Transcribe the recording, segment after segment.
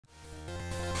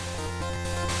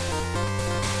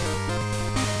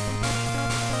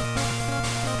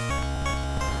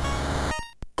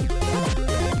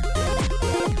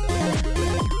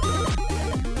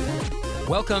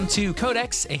Welcome to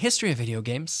Codex, a history of video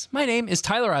games. My name is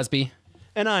Tyler Osby.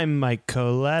 And I'm Mike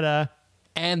Coletta.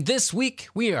 And this week,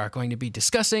 we are going to be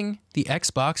discussing the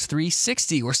Xbox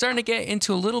 360. We're starting to get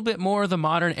into a little bit more of the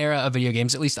modern era of video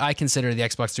games. At least I consider the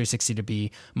Xbox 360 to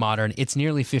be modern. It's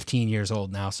nearly 15 years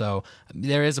old now, so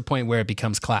there is a point where it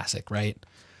becomes classic, right?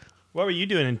 What were you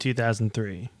doing in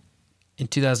 2003? In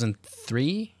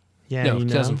 2003? Yeah, no,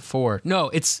 2004. No,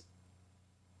 it's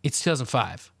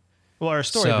 2005. Well, our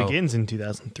story begins in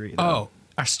 2003. Though. Oh,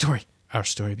 our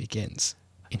story begins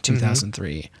in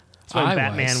 2003. That's when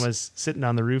Batman was sitting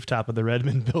on the rooftop of the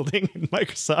Redmond building in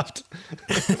Microsoft.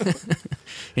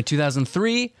 In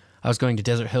 2003, I was going to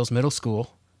Desert Hills Middle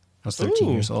School. I was 13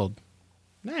 years old.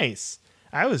 Nice.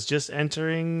 I was just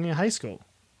entering high school.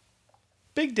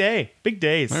 Big day. Big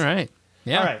days. All right.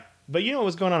 Yeah. All right. But you know what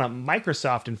was going on at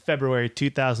Microsoft in February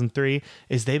 2003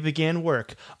 is they began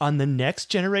work on the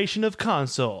next generation of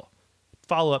console,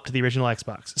 follow-up to the original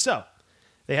Xbox. So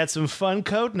they had some fun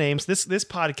code names. This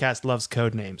podcast loves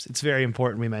code names. It's very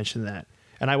important we mention that.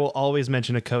 And I will always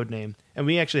mention a code name. And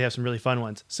we actually have some really fun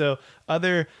ones. So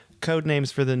other code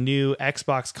names for the new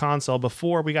Xbox console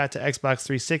before we got to Xbox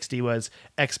 360 was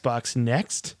Xbox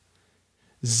Next,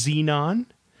 Xenon,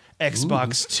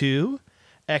 Xbox 2,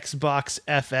 Xbox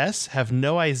FS. Have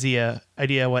no idea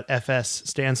what FS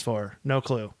stands for. No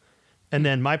clue. And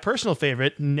then my personal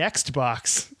favorite,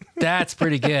 Nextbox. That's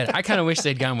pretty good. I kind of wish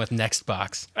they'd gone with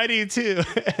Nextbox. I do too.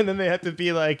 And then they have to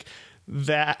be like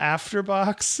that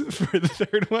Afterbox for the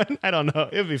third one. I don't know.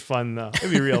 It'd be fun though.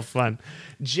 It'd be real fun.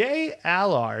 Jay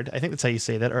Allard, I think that's how you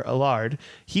say that, or Allard,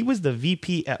 he was the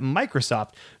VP at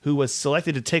Microsoft who was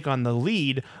selected to take on the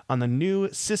lead on the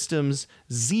new systems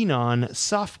Xenon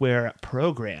software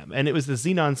program. And it was the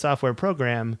Xenon software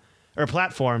program or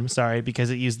platform, because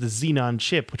it used the Xenon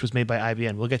chip, which was made by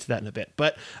IBM. We'll get to that in a bit.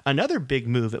 But another big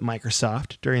move at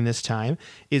Microsoft during this time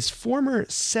is former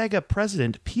Sega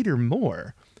president Peter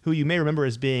Moore, who you may remember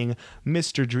as being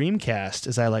Mr. Dreamcast,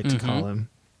 as I like to call him.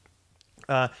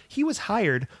 He was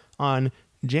hired on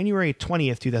January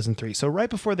 20th, 2003, so right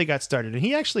before they got started. And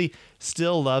he actually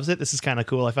still loves it. This is kind of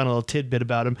cool. I found a little tidbit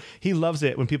about him. He loves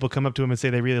it when people come up to him and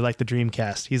say they really like the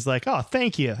Dreamcast. He's like, oh,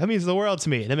 thank you. That means the world to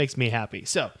me. That makes me happy.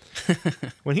 So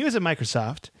when he was at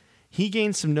Microsoft, he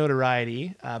gained some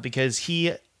notoriety because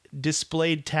he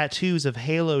displayed tattoos of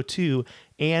Halo 2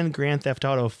 and Grand Theft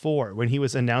Auto 4. When he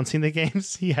was announcing the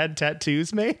games, he had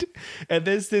tattoos made. And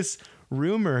there's this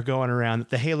rumor going around that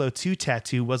the Halo 2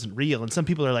 tattoo wasn't real, and some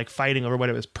people are like fighting over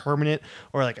whether it was permanent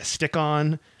or like a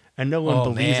stick-on, and no one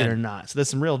believes it or not. So there's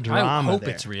some real drama there. I hope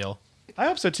it's real. I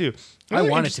hope so too. I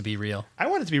want it to be real. I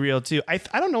want it to be real too. I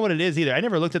don't know what it is either. I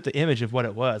never looked at the image of what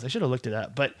it was. I should have looked it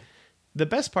up. But the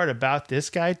best part about this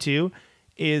guy too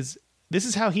is this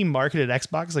is how he marketed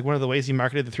Xbox. Like one of the ways he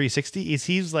marketed the 360 is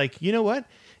he's like, you know what?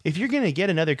 If you're going to get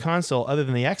another console other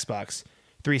than the Xbox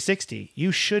 360,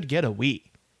 you should get a Wii.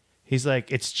 He's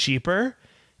like, it's cheaper,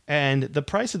 and the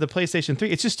price of the PlayStation 3,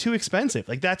 it's just too expensive.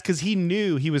 Like that's because he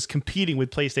knew he was competing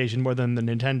with PlayStation more than the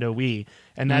Nintendo Wii,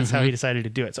 and that's how he decided to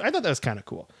do it. So I thought that was kind of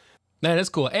cool. That is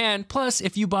cool. And plus,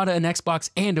 if you bought an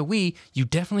Xbox and a Wii, you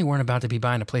definitely weren't about to be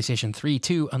buying a PlayStation 3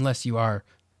 too, unless you are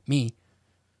me.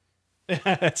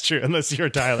 That's true, unless you're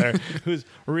Tyler, who's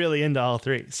really into all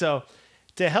three. So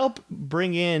to help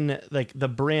bring in like the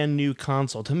brand new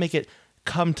console, to make it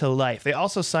come to life, they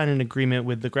also signed an agreement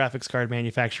with the graphics card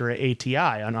manufacturer ATI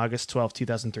on August 12,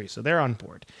 2003. So they're on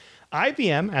board.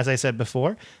 IBM, as I said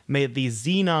before, made the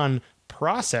Xenon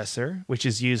processor, which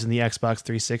is used in the Xbox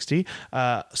 360.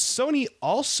 Sony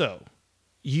also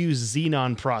used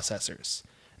Xenon processors.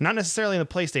 Not necessarily in the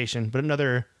PlayStation, but in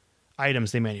other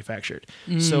items they manufactured.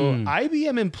 So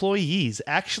IBM employees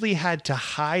actually had to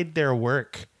hide their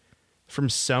work from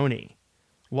Sony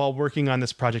while working on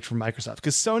this project for Microsoft,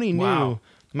 because Sony knew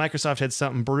Microsoft had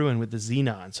something brewing with the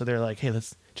Xenon. So they're like, hey,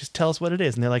 let's just tell us what it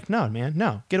is. And they're like, no, man,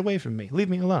 no, get away from me. Leave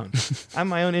me alone. I'm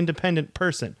my own independent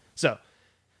person. So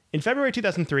in February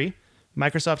 2003,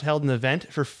 Microsoft held an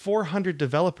event for 400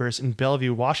 developers in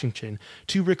Bellevue, Washington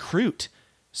to recruit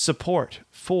support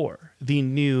for the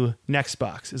new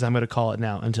Nextbox, as I'm going to call it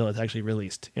now until it's actually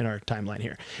released in our timeline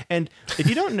here. And if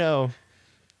you don't know,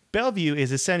 Bellevue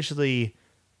is essentially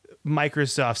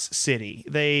Microsoft's city.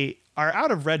 They are out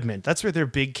of Redmond. That's where their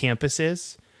big campus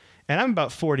is. And I'm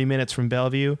about 40 minutes from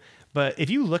Bellevue. But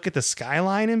if you look at the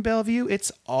skyline in Bellevue,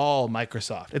 it's all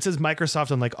Microsoft. It says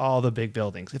Microsoft on like all the big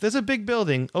buildings. If there's a big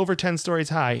building over 10 stories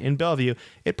high in Bellevue,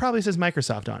 it probably says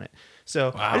Microsoft on it.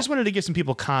 So I just wanted to give some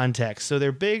people context. So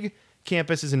their big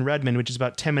campus is in Redmond, which is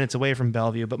about 10 minutes away from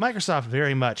Bellevue. But Microsoft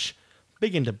very much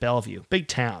big into Bellevue, big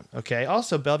town. Okay.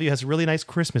 Also, Bellevue has a really nice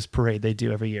Christmas parade they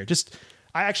do every year. Just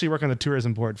I actually work on the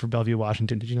tourism board for Bellevue,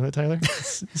 Washington. Did you know that, Tyler?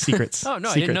 Secrets. Oh, no,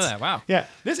 Secrets. I didn't know that. Wow. Yeah.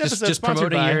 This episode Just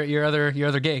sponsored promoting by your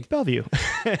other gig. Bellevue.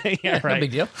 Yeah, right. No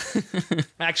big deal.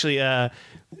 Actually,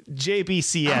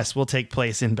 JBCS will take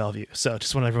place in Bellevue. So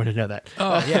just want everyone to know that.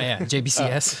 Oh, yeah.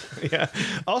 JBCS. Yeah.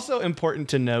 Also important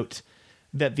to note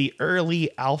that the early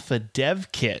alpha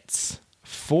dev kits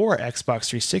for Xbox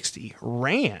 360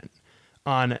 ran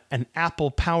on an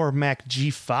Apple Power Mac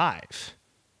G5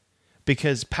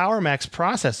 because Power Mac's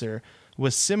processor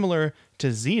was similar to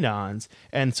Xenon's,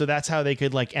 and so that's how they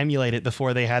could like emulate it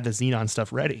before they had the Xenon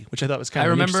stuff ready, which I thought was kind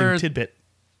of an interesting tidbit.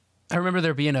 I remember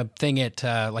there being a thing at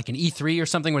like an E3 or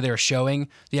something where they were showing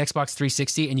the Xbox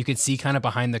 360 and you could see kind of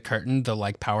behind the curtain the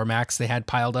like Power Macs they had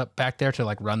piled up back there to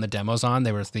like run the demos on.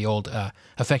 They were the old,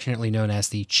 affectionately known as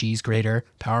the cheese grater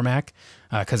Power Mac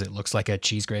because it looks like a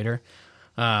cheese grater.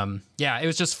 Yeah, it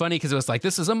was just funny because it was like,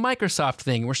 this is a Microsoft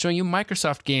thing. We're showing you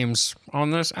Microsoft games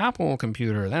on this Apple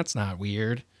computer. That's not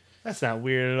weird. That's not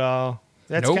weird at all.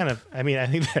 That's Nope. kind of, I mean, I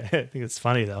think it's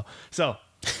funny though. So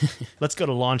let's go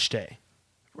to launch day.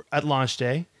 At launch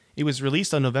day, it was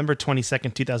released on November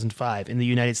 22nd, 2005 in the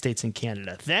United States and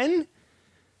Canada. Then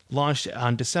launched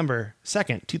on December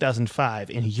 2nd, 2005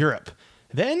 in Europe.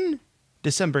 Then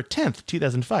December 10th,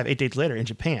 2005, 8 days later in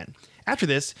Japan. After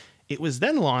this, it was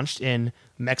then launched in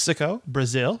Mexico,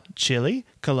 Brazil, Chile,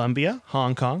 Colombia,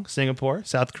 Hong Kong, Singapore,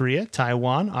 South Korea,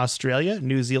 Taiwan, Australia,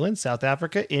 New Zealand, South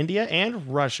Africa, India, and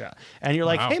Russia. And you're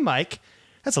like, Wow. hey, Mike,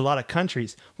 that's a lot of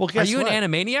countries. Well, guess Are you what? an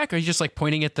Animaniac or are you just like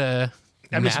pointing at the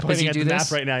I'm map just as pointing you at do the this?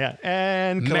 map right now, yeah.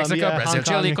 And Mexico, Colombia, Brazil, Hong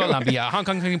Chile, Kong. Colombia, Hong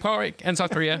Kong, Singapore, and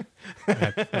South Korea.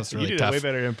 Okay, that was really You did tough. a way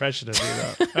better impression of me,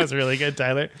 though. That was really good,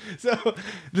 Tyler. So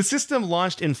the system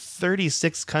launched in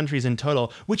 36 countries in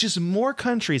total, which is more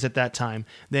countries at that time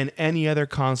than any other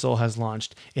console has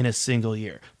launched in a single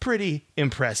year. Pretty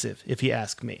impressive, if you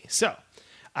ask me. So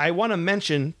I want to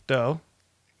mention, though,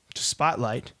 to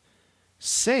spotlight,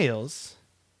 sales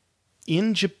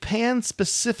in Japan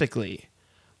specifically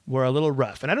were a little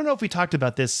rough. And I don't know if we talked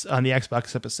about this on the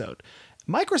Xbox episode.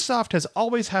 Microsoft has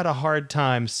always had a hard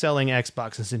time selling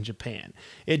Xboxes in Japan.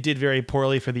 It did very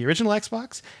poorly for the original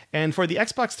Xbox, and for the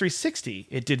Xbox 360,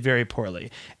 it did very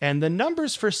poorly. And the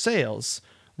numbers for sales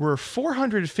were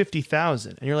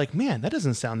 450,000. And you're like, man, that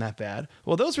doesn't sound that bad.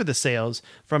 Well, those were the sales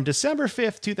from December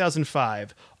 5th,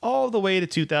 2005, all the way to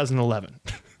 2011.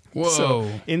 Whoa.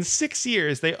 So in 6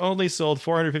 years, they only sold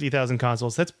 450,000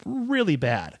 consoles. That's really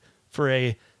bad for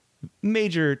a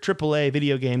major AAA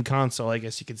video game console, I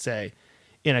guess you could say,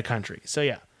 in a country. So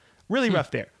yeah, really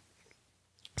rough there.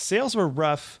 Sales were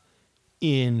rough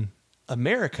in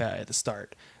America at the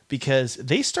start because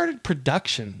they started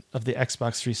production of the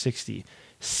Xbox 360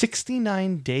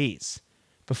 69 days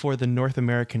before the North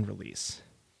American release.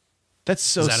 That's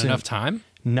so Is that soon. enough time?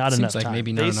 Not Seems enough like time.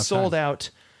 maybe not they enough sold time. out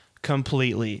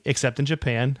completely, except in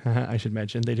Japan. I should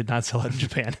mention they did not sell out in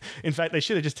Japan. In fact, they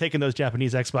should have just taken those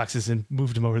Japanese Xboxes and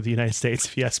moved them over to the United States,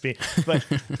 if you ask me. But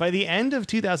by the end of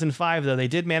 2005, though, they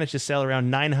did manage to sell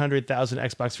around 900,000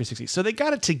 Xbox 360. So they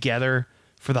got it together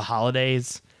for the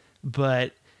holidays,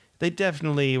 but they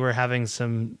definitely were having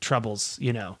some troubles,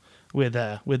 you know, with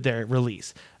their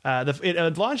release.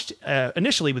 It launched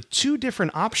initially with two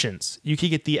different options. You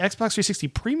could get the Xbox 360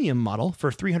 Premium model for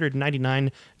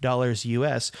 $399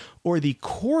 US, or the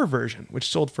Core version, which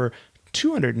sold for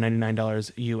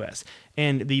 $299 US.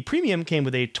 And the Premium came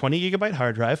with a 20 gigabyte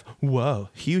hard drive. Whoa,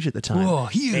 huge at the time. Whoa,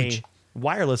 huge. A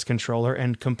wireless controller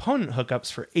and component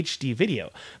hookups for HD video.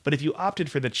 But if you opted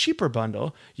for the cheaper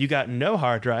bundle, you got no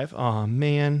hard drive. Oh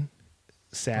man,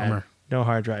 sad. Bummer. No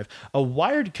hard drive. A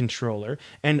wired controller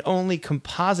and only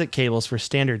composite cables for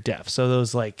standard def. So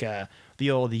those like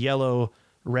the old yellow,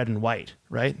 red, and white,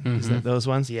 right? Is that those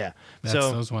ones? Yeah. That's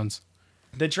so those ones.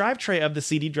 the drive tray of the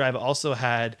CD drive also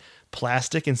had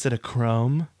plastic instead of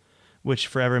chrome, which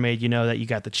forever made you know that you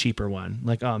got the cheaper one.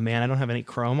 Like, oh man, I don't have any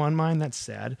chrome on mine. That's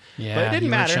sad. Yeah, but it didn't you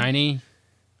were matter. shiny.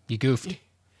 You goofed.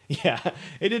 Yeah,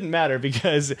 it didn't matter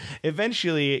because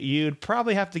eventually you'd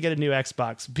probably have to get a new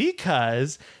Xbox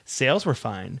because sales were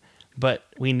fine. But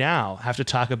we now have to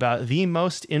talk about the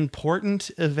most important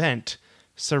event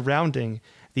surrounding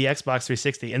the Xbox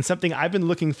 360 and something I've been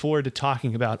looking forward to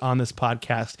talking about on this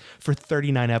podcast for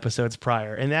 39 episodes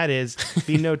prior, and that is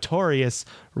the notorious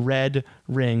red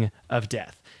ring of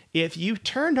death. If you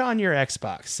turned on your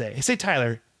Xbox, say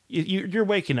Tyler, you're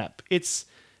waking up. It's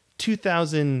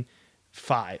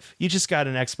 2005. You just got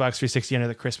an Xbox 360 under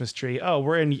the Christmas tree. Oh,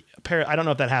 we're in I don't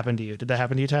know if that happened to you. Did that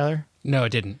happen to you, Tyler? No, it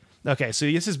didn't. Okay, so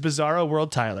this is Bizarro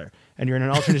World Tyler, and you're in an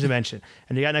alternate dimension,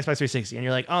 and you got an Xbox 360, and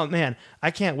you're like, oh man,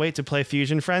 I can't wait to play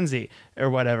Fusion Frenzy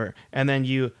or whatever. And then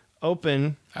you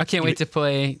open. I can't wait to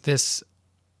play this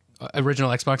original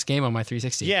Xbox game on my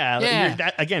 360. Yeah.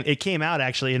 That, again, it came out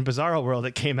actually in Bizarro World.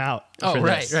 It came out. Oh, for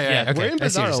right, this. right. Yeah, Okay. we're in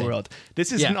Bizarro World.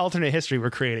 This is an alternate history we're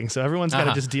creating, so everyone's got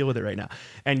to just deal with it right now.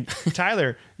 And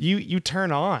Tyler, you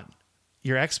turn on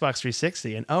your Xbox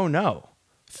 360, and oh no,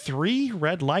 3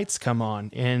 red lights come on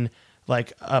in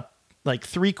like a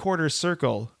 3/4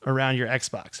 circle around your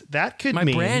Xbox. That could mean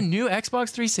my brand new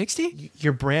Xbox 360.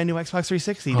 Your brand new Xbox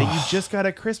 360 that you just got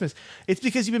at Christmas. It's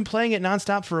because you've been playing it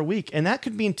nonstop for a week, and that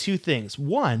could mean 2 things.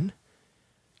 One,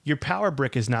 your power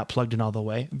brick is not plugged in all the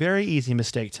way. Very easy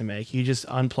mistake to make. You just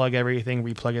unplug everything,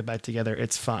 replug it back together.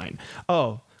 It's fine.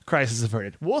 Oh, crisis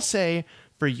averted. We'll say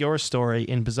for your story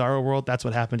in Bizarro World, that's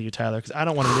what happened to you, Tyler, because I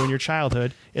don't want to ruin your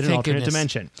childhood in an alternate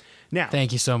dimension. Now,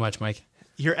 thank you so much, Mike.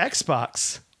 Your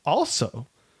Xbox also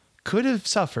could have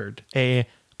suffered a,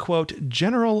 quote,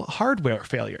 general hardware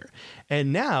failure.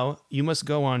 And now you must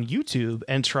go on YouTube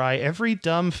and try every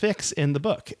dumb fix in the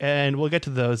book. And we'll get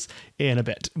to those in a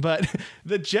bit. But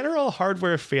the general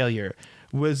hardware failure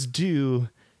was due,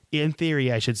 in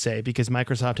theory, I should say, because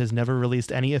Microsoft has never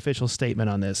released any official statement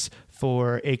on this,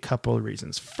 for a couple of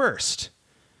reasons. First,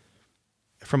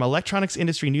 from Electronics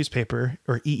Industry Newspaper,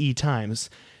 or EE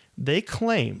Times, they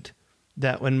claimed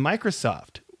that when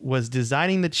Microsoft was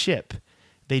designing the chip,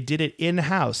 they did it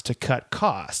in-house to cut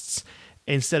costs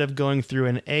instead of going through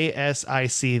an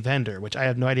ASIC vendor, which I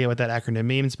have no idea what that acronym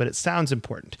means, but it sounds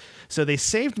important. So they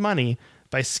saved money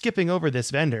by skipping over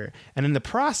this vendor, and in the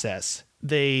process,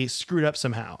 they screwed up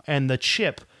somehow, and the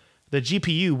chip, the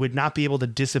GPU, would not be able to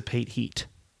dissipate heat.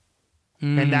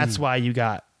 And that's why you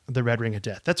got the red ring of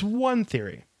death. That's one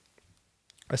theory.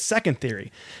 A second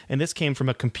theory, and this came from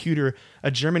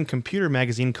a German computer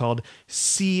magazine called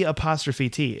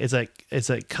C''T. It's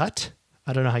like cut.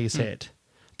 I don't know how you say it,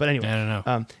 but anyway, I don't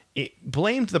know. It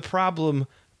blamed the problem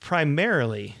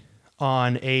primarily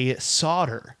on a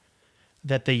solder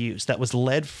that they used that was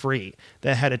lead free,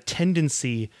 that had a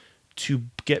tendency to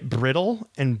get brittle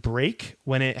and break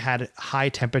when it had high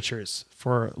temperatures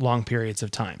for long periods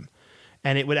of time.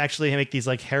 And it would actually make these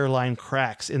like hairline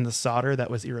cracks in the solder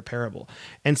that was irreparable.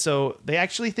 And so they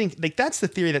actually think, like, that's the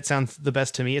theory that sounds the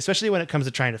best to me, especially when it comes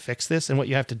to trying to fix this and what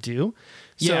you have to do.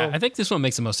 Yeah, I think this one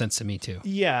makes the most sense to me too.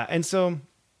 Yeah. And so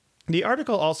the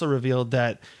article also revealed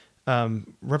that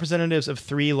representatives of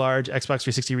 3 large Xbox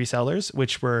 360 resellers,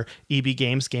 which were EB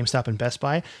Games, GameStop, and Best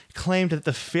Buy, claimed that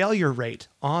the failure rate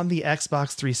on the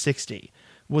Xbox 360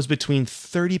 was between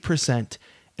 30%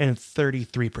 and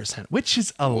 33%, which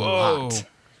is a lot.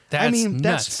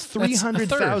 That's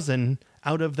 300,000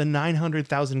 out of the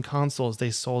 900,000 consoles they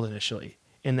sold initially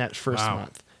in that first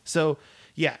month. So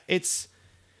yeah, it's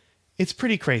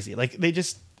pretty crazy. Like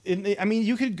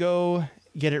you could go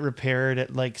get it repaired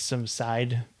at like some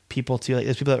side people too. Like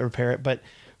there's people that repair it, but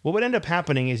what would end up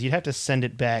happening is you'd have to send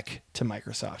it back to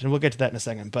Microsoft, and we'll get to that in a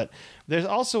second. But there's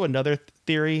also another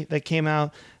theory that came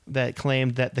out that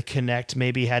claimed that the Kinect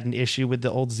maybe had an issue with the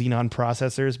old Xenon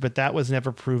processors, but that was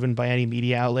never proven by any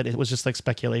media outlet. It was just like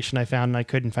speculation I found, and I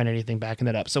couldn't find anything backing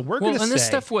that up. So we're going to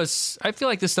say... I feel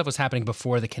like this stuff was happening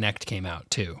before the Kinect came out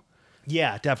too.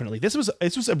 Yeah, definitely. This was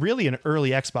really an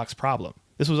early Xbox problem.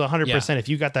 This was 100% if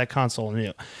you got that console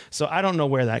new. So I don't know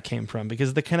where that came from,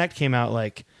 because the Kinect came out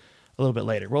like a little bit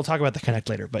later. We'll talk about the Kinect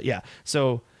later, but yeah.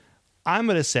 So I'm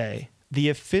going to say the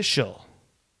official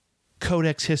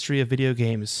Codex History of Video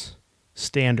Games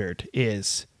standard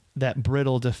is that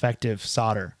brittle defective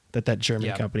solder that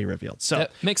German company revealed. So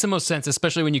that makes the most sense,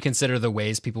 especially when you consider the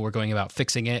ways people were going about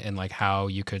fixing it and like how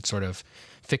you could sort of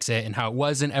fix it and how it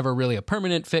wasn't ever really a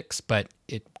permanent fix, but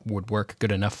it would work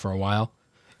good enough for a while.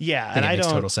 Yeah, and it makes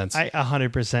total sense. I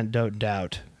 100% don't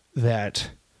doubt that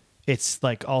it's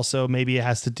like also maybe it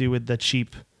has to do with the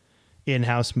cheap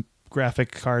in-house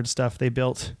graphic card stuff they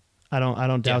built. I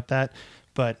don't doubt that,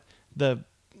 but the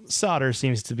solder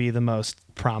seems to be the most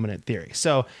prominent theory.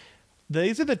 So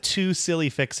these are the 2 silly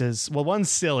fixes. Well, one's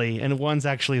silly and one's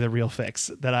actually the real fix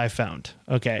that I found.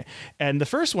 Okay. And the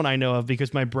first one I know of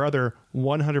because my brother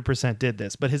 100% did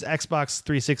this, but his Xbox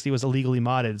 360 was illegally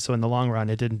modded. So in the long run,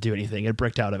 it didn't do anything. It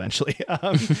bricked out eventually.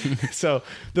 So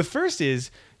the first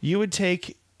is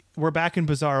we're back in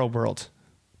Bizarro World,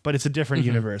 but it's a different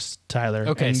universe, Tyler.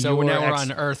 Okay, and so now we're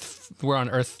on Earth. We're on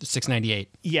Earth 698.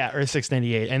 Yeah, Earth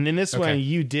 698. And in this one,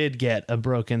 you did get a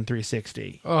broken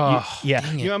 360. Oh, yeah.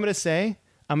 Dang it. You know what I'm going to say?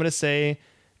 I'm going to say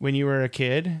when you were a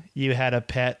kid, you had a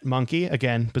pet monkey.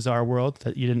 Again, Bizarre World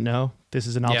that you didn't know. This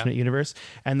is an alternate universe.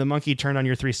 And the monkey turned on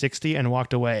your 360 and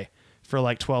walked away for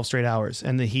like 12 straight hours.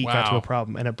 And the heat got to a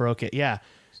problem and it broke it. Yeah.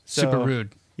 So, super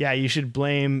rude. Yeah, you should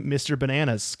blame Mr.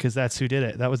 Bananas because that's who did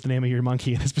it. That was the name of your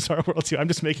monkey in this bizarre world too. I'm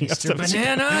just making up Mr.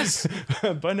 Bananas.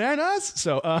 Bananas.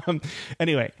 So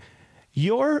anyway,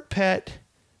 your pet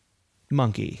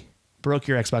monkey broke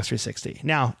your Xbox 360.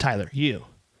 Now, Tyler, you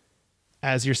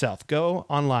as yourself go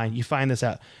online, you find this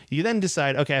out. You then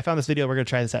decide, okay, I found this video, we're going to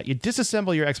try this out. You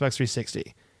disassemble your Xbox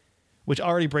 360, which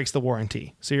already breaks the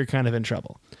warranty, so you're kind of in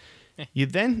trouble. You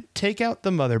then take out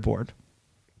the motherboard,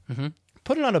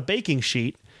 put it on a baking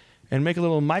sheet, and make a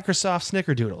little Microsoft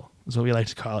snickerdoodle, is what we like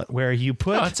to call it, where you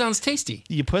put... Oh, it sounds tasty.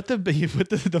 You put the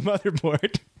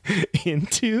motherboard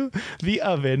into the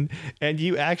oven, and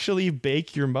you actually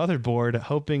bake your motherboard,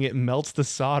 hoping it melts the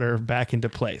solder back into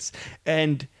place.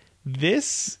 And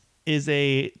this is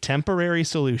a temporary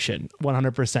solution,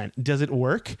 100%. Does it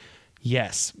work?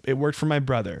 Yes. It worked for my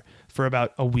brother for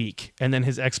about a week, and then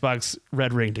his Xbox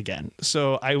red ringed again.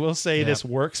 So I will say this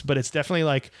works, but it's definitely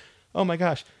like, oh my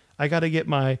gosh, I got to get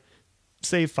my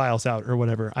save files out or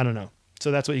whatever. I don't know.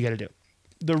 So that's what you got to do.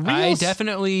 I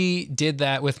definitely did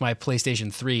that with my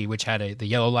PlayStation 3, which had the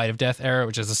yellow light of death error,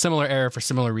 which is a similar error for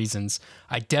similar reasons.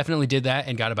 I definitely did that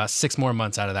and got about 6 more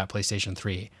months out of that PlayStation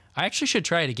 3. I actually should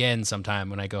try it again sometime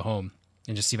when I go home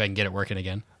and just see if I can get it working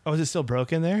again. Oh, is it still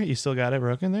broken there? You still got it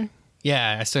broken there?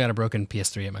 Yeah, I still got a broken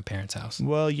PS3 at my parents' house.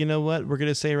 Well, you know what? We're going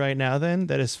to say right now then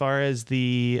that as far as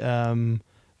the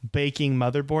baking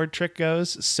motherboard trick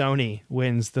goes, Sony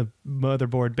wins the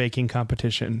motherboard baking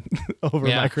competition over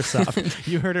Microsoft.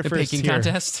 You heard it first baking here,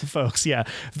 contest, folks. Yeah,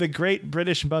 the Great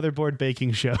British Motherboard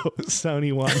Baking Show.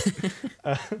 Sony won.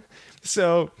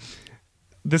 So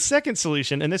the second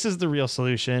solution, and this is the real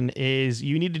solution, is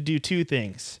you need to do 2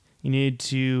 things. You need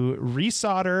to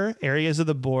resolder areas of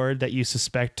the board that you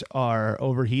suspect are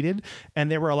overheated.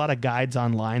 And there were a lot of guides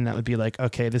online that would be like,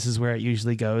 okay, this is where it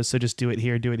usually goes. So just do it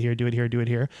here, do it here, do it here, do it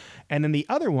here. And then the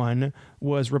other one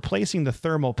was replacing the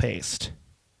thermal paste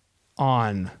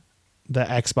on the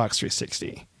Xbox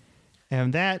 360.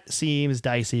 And that seems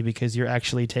dicey because you're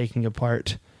actually taking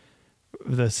apart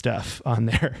the stuff on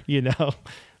there, you know?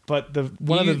 But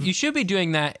you should be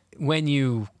doing that when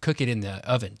you cook it in the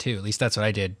oven too. At least that's what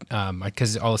I did,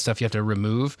 because all the stuff you have to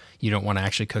remove, you don't want to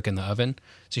actually cook in the oven.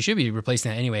 So you should be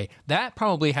replacing that anyway. That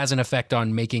probably has an effect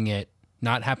on making it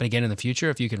not happen again in the future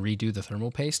if you can redo the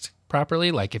thermal paste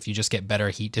properly. Like if you just get better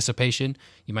heat dissipation,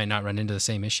 you might not run into the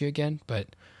same issue again. But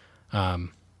I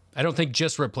don't think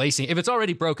just replacing, if it's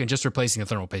already broken, just replacing the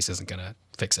thermal paste isn't going to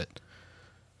fix it.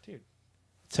 Dude,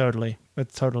 totally.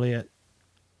 That's totally it.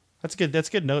 That's good. That's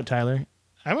a good note, Tyler.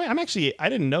 I'm actually, I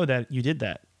didn't know that you did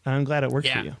that. I'm glad it worked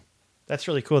for you. That's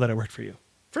really cool that it worked for you.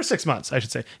 For 6 months, I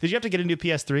should say. Did you have to get a new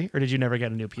PS3 or did you never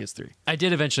get a new PS3? I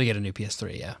did eventually get a new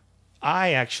PS3, yeah.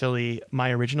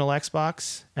 My original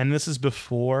Xbox, and this is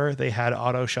before they had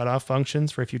auto shut off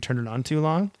functions for if you turned it on too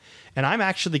long. And I'm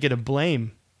actually going to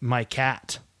blame my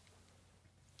cat.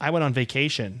 I went on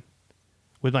vacation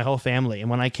with my whole family. And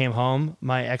when I came home,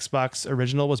 my Xbox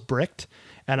original was bricked.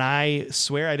 And I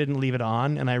swear I didn't leave it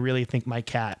on, and I really think my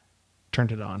cat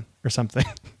turned it on or something.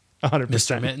 100%.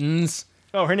 Mr. Mittens?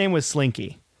 Oh, her name was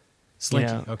Slinky.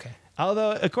 Slinky, You know? okay.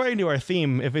 Although, according to our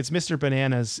theme, if it's Mr.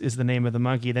 Bananas is the name of the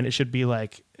monkey, then it should be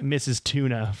like Mrs.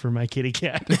 Tuna for my kitty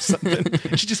cat or something.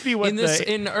 It should just be what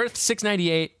in Earth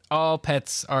 698, all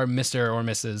pets are Mr. or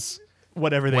Mrs.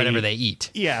 Whatever they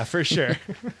eat. Yeah, for sure.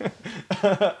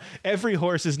 Every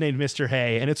horse is named Mr.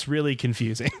 Hay, and it's really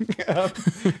confusing.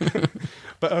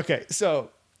 But okay, so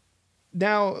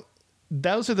now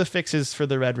those are the fixes for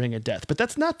the red ring of death. But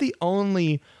that's not the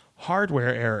only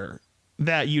hardware error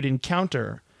that you'd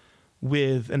encounter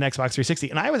with an Xbox 360.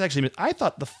 And I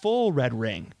thought the full red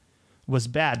ring was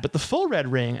bad, but the full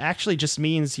red ring actually just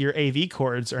means your AV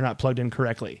cords are not plugged in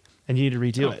correctly, and you need to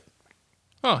redo it.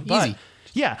 Oh, easy.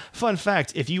 Yeah, fun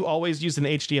fact, if you always use an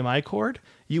HDMI cord,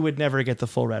 you would never get the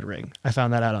full red ring. I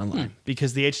found that out online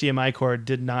because the HDMI cord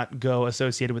did not go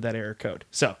associated with that error code.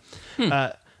 So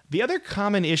the other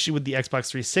common issue with the Xbox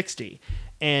 360,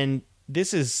 and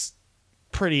this is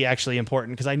pretty actually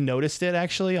important because I noticed it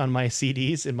actually on my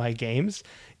CDs in my games,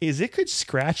 is it could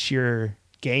scratch your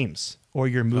games or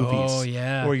your movies. Oh,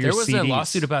 yeah. Or your there was CDs. a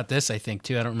lawsuit about this, I think,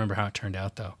 too. I don't remember how it turned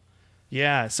out, though.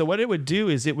 Yeah, so what it would do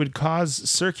is it would cause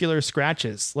circular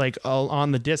scratches, like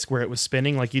on the disc where it was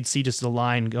spinning, like you'd see just a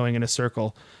line going in a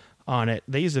circle on it.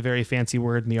 They used a very fancy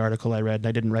word in the article I read, and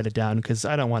I didn't write it down because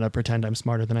I don't want to pretend I'm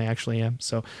smarter than I actually am.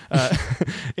 So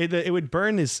it would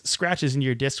burn these scratches in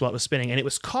your disc while it was spinning, and it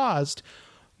was caused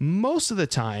most of the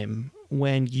time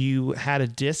when you had a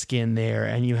disc in there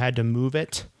and you had to move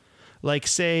it. Like,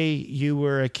 say you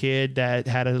were a kid that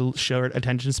had a short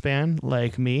attention span,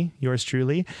 like me, yours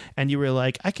truly, and you were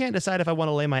like, I can't decide if I want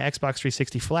to lay my Xbox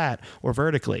 360 flat or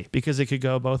vertically because it could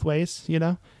go both ways, you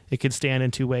know? It could stand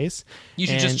in two ways. You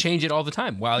should just change it all the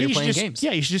time while you're playing games.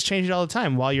 Yeah, you should just change it all the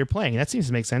time while you're playing. That seems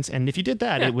to make sense. And if you did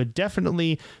that, it would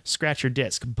definitely scratch your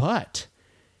disc. But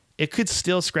it could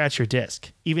still scratch your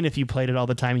disc, even if you played it all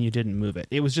the time and you didn't move it.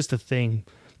 It was just a thing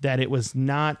that it was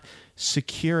not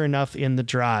secure enough in the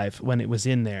drive when it was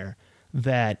in there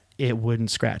that it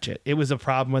wouldn't scratch it. It was a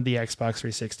problem with the Xbox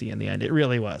 360 in the end. It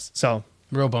really was. So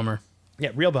real bummer.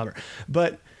 Yeah, real bummer.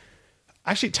 But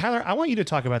actually, Tyler, I want you to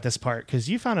talk about this part because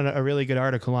you found a really good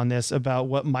article on this about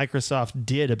what Microsoft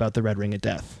did about the Red Ring of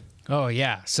Death. Oh,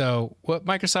 yeah. So what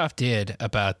Microsoft did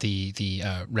about the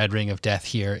Red Ring of Death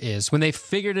here is when they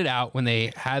figured it out, when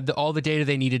they had all the data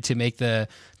they needed to make the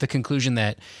conclusion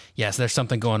that, yes, there's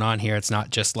something going on here. It's not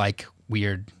just like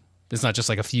weird. It's not just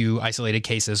like a few isolated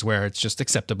cases where it's just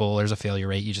acceptable. There's a failure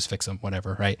rate. You just fix them,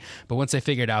 whatever, right? But once they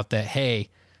figured out that, hey,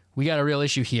 we got a real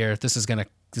issue here. This is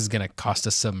gonna cost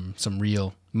us some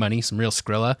real money, some real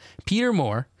Skrilla. Peter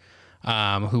Moore,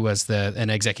 who was an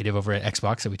executive over at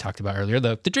Xbox that we talked about earlier,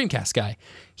 the Dreamcast guy.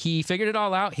 He figured it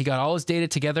all out. He got all his data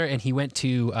together, and he went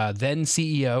to then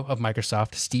CEO of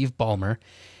Microsoft, Steve Ballmer,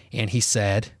 and he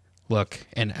said, look,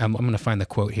 and I'm going to find the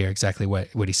quote here, exactly what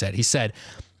he said. He said,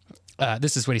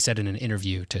 this is what he said in an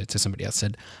interview to somebody else,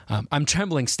 said, I'm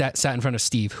trembling sat in front of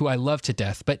Steve, who I love to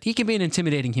death, but he can be an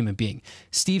intimidating human being.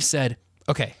 Steve said,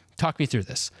 okay, talk me through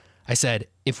this. I said,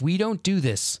 if we don't do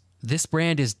this, this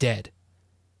brand is dead.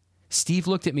 Steve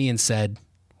looked at me and said,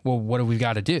 well, what do we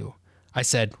got to do? I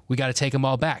said, we got to take them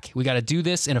all back. We got to do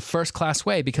this in a first-class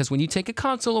way because when you take a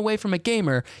console away from a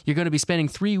gamer, you're going to be spending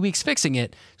 3 weeks fixing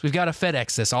it. So we've got to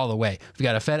FedEx this all the way. We've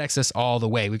got to FedEx this all the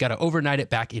way. We've got to overnight it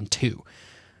back in 2.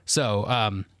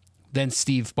 So then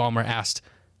Steve Ballmer asked,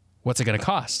 what's it going to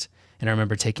cost? And I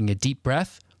remember taking a deep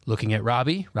breath, looking at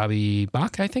Robbie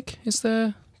Bach, I think is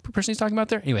the person he's talking about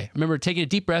there. Anyway, I remember taking a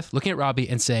deep breath, looking at Robbie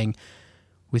and saying,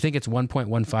 we think it's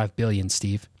 1.15 billion,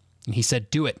 Steve. And he said,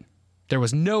 do it. There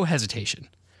was no hesitation.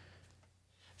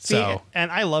 See,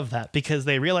 and I love that because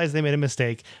they realized they made a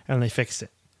mistake and they fixed it.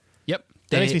 Yep.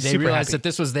 That makes me they super realized happy. that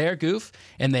this was their goof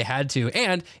and they had to.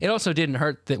 And it also didn't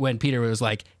hurt that when Peter was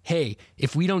like, hey,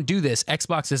 if we don't do this,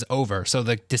 Xbox is over. So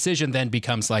the decision then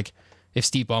becomes like, if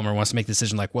Steve Ballmer wants to make the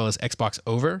decision like, well, is Xbox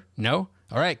over? No?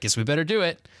 All right, guess we better do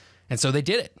it. And so they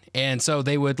did it. And so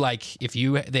they would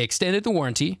they extended the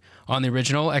warranty on the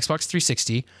original Xbox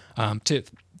 360 to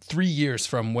 3 years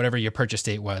from whatever your purchase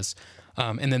date was.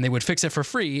 And then they would fix it for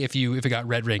free if it got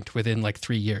red ringed within like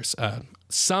 3 years.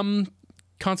 Some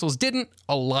consoles didn't,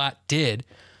 a lot did.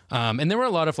 And there were a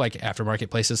lot of like aftermarket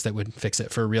places that would fix it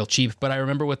for real cheap. But I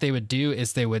remember what they would do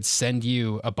is they would send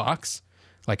you a box,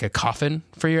 like a coffin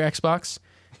for your Xbox.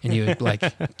 And you would like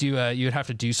you would have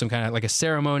to do some kind of like a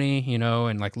ceremony, you know,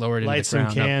 and like lower it light into the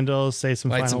ground. Some candles, say some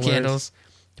light final some words. candles,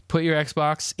 put your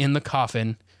Xbox in the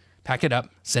coffin, pack it up,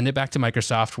 send it back to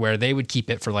Microsoft where they would keep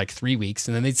it for like 3 weeks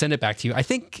and then they'd send it back to you.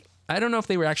 I don't know if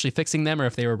they were actually fixing them or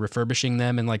if they were refurbishing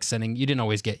them and like you didn't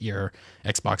always get your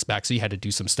Xbox back. So you had to do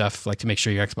some stuff like to make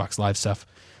sure your Xbox Live stuff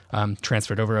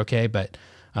transferred over okay. But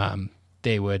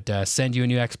they would send you a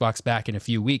new Xbox back in a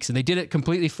few weeks, and they did it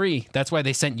completely free. That's why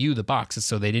they sent you the boxes,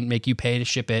 so they didn't make you pay to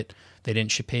ship it. They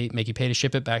didn't make you pay to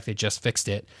ship it back. They just fixed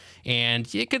it, and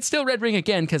it could still red ring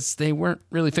again because they weren't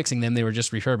really fixing them; they were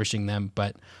just refurbishing them.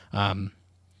 But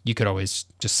you could always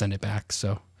just send it back.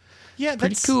 So yeah,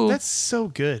 that's cool. That's so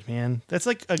good, man. That's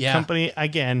like a company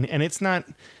again, and it's not.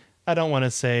 I don't want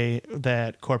to say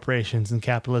that corporations and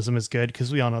capitalism is good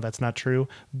because we all know that's not true.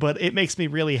 But it makes me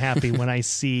really happy when I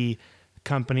see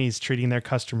companies treating their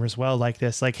customers well like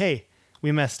this. Like, hey,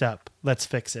 we messed up. Let's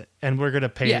fix it. And we're going to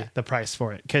pay the price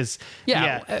for it. Because,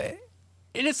 and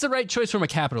it's the right choice from a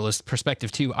capitalist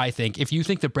perspective, too, I think. If you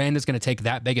think the brand is going to take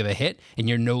that big of a hit and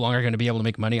you're no longer going to be able to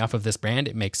make money off of this brand,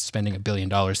 it makes spending $1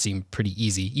 billion seem pretty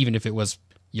easy, even if it was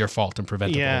your fault and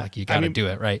preventable. Yeah. Like, you got to do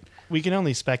it, right? We can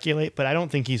only speculate, but I don't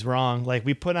think he's wrong. Like,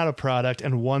 we put out a product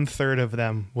and 1/3 of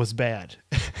them was bad.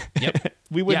 Yep.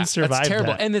 We wouldn't survive. That's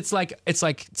terrible. That. And it's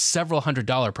like several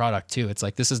 $100 product too. It's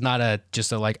like, this is not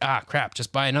just crap,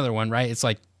 just buy another one, right? It's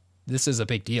like, this is a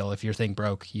big deal. If your thing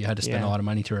broke, you had to spend a lot of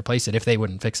money to replace it if they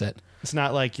wouldn't fix it. It's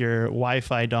not like your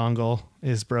Wi-Fi dongle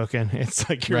is broken. It's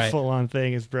like your full-on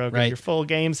thing is broken. Your full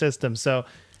game system. So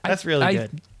that's really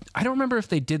good. I don't remember if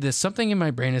they did this. Something in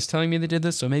my brain is telling me they did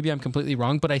this, so maybe I'm completely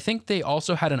wrong. But I think they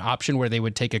also had an option where they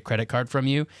would take a credit card from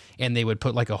you and they would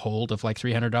put like a hold of like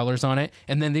 $300 on it.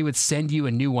 And then they would send you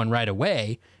a new one right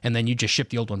away. And then you just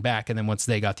ship the old one back. And then once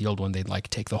they got the old one, they'd like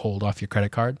take the hold off your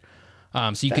credit card. So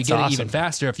you could That's get it awesome. even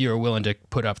faster if you were willing to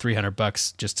put up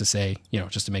 $300 just to say,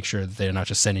 just to make sure that they're not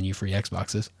just sending you free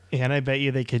Xboxes. And I bet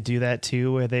you they could do that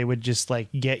too, where they would just like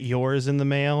get yours in the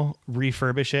mail,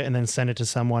 refurbish it, and then send it to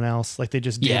someone else. Like they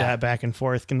just do that back and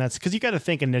forth. And that's because you got to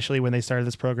think initially when they started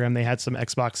this program, they had some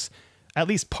Xbox, at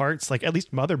least parts, like at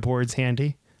least motherboards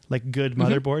handy, like good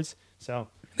motherboards. So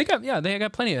They got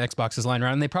plenty of Xboxes lying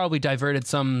around, and they probably diverted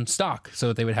some stock so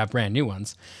that they would have brand new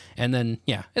ones. And then,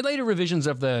 and later revisions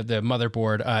of the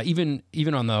motherboard,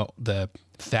 even on the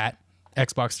fat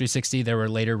Xbox 360, there were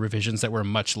later revisions that were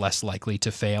much less likely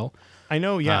to fail. I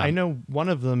know, I know one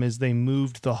of them is they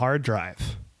moved the hard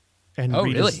drive. And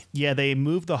really? Yeah, they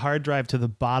moved the hard drive to the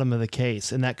bottom of the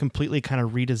case, and that completely kind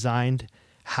of redesigned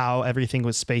how everything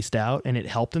was spaced out, and it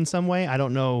helped in some way. I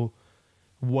don't know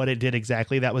what it did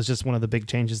exactly. That was just one of the big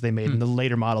changes they made in the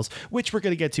later models, which we're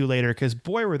going to get to later, because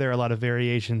boy, were there a lot of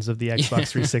variations of the Xbox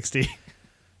 360.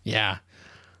 Yeah.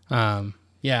 There's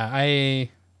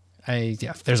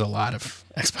a lot of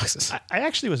Xboxes. I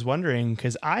actually was wondering,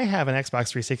 because I have an Xbox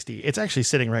 360. It's actually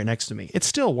sitting right next to me. It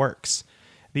still works.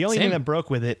 The only thing that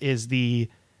broke with it is the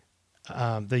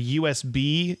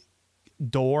USB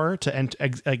door to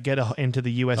get into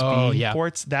the USB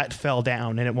ports. That fell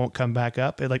down and it won't come back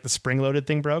up. Like the spring-loaded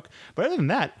thing broke. But other than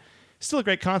that, still a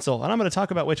great console. And I'm going to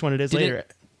talk about which one it is later.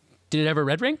 Did it ever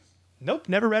red ring? Nope,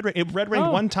 never red ring. It red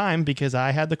ringed one time because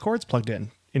I had the cords plugged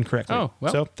in incorrectly. Oh,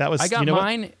 well, so that was. I got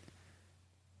mine.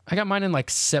 I got mine in like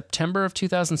September of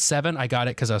 2007. I got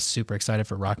it because I was super excited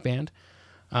for Rock Band.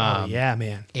 Yeah,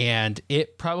 man. And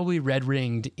it probably red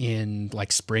ringed in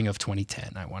like spring of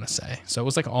 2010, I want to say. So it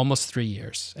was like almost 3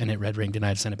 years, and it red ringed, and I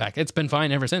had to send it back. It's been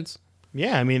fine ever since.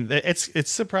 Yeah, I mean, it's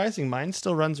surprising. Mine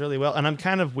still runs really well, and I'm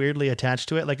kind of weirdly attached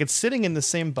to it. Like it's sitting in the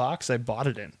same box I bought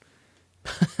it in.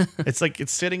 It's like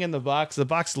it's sitting in the box. The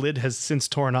box lid has since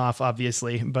torn off,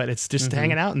 obviously, but it's just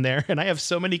hanging out in there. And I have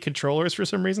so many controllers for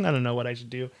some reason. I don't know what I should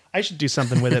do. I should do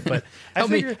something with it, but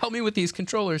help me with these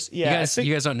controllers. Yeah,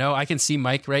 you guys don't know. I can see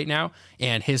Mike right now,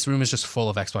 and his room is just full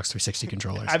of Xbox 360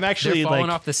 controllers. I'm actually they're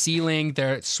falling off the ceiling.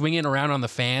 They're swinging around on the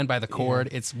fan by the cord.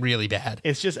 Yeah. It's really bad.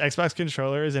 It's just Xbox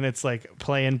controllers, and it's like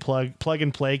plug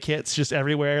and play kits just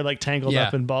everywhere, like tangled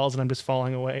up in balls, and I'm just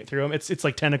falling away through them. It's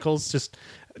like tentacles just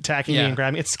attacking me and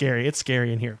grabbing. It's scary. It's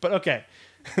scary in here. But okay.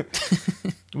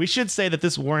 We should say that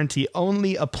this warranty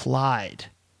only applied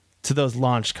to those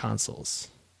launch consoles.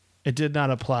 It did not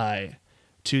apply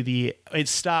to it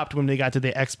stopped when they got to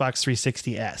the Xbox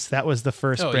 360S. That was the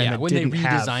first brand that when didn't they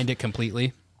redesigned it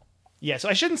completely. Yeah, so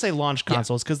I shouldn't say launch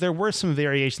consoles because there were some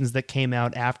variations that came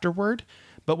out afterward.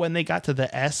 But when they got to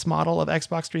the S model of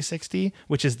Xbox 360,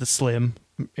 which is the Slim,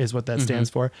 is what that stands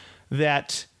for,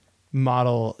 that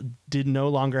model did no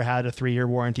longer have a 3-year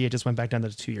warranty. It just went back down to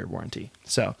the 2-year warranty.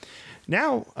 So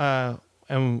now,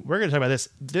 and we're going to talk about this.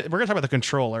 We're going to talk about the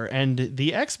controller, and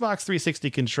the Xbox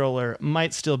 360 controller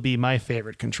might still be my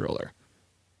favorite controller.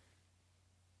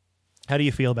 How do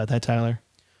you feel about that, Tyler?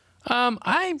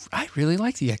 I really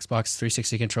like the Xbox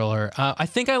 360 controller. I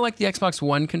think I like the Xbox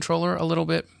One controller a little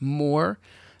bit more.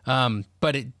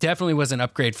 But it definitely was an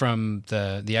upgrade from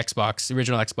the Xbox, the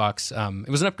original Xbox.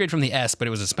 It was an upgrade from the S, but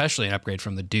it was especially an upgrade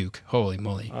from the Duke. Holy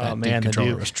moly. That Duke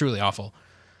controller was truly awful.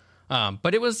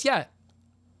 But it was,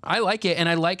 I like it. And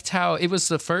I liked how it was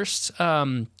the first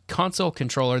console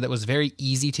controller that was very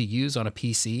easy to use on a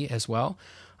PC as well.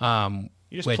 You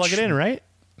just plug it in, right?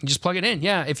 You just plug it in.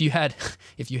 Yeah. If you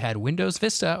had Windows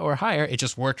Vista or higher, it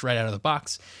just worked right out of the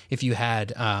box. If you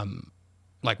had,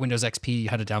 like Windows XP, you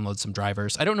had to download some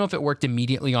drivers. I don't know if it worked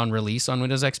immediately on release on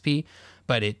Windows XP,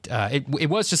 but it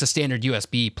was just a standard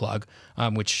USB plug,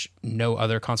 which no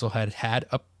other console had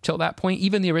up till that point.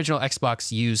 Even the original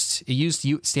Xbox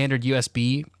used standard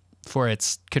USB for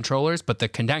its controllers, but the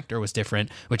connector was different,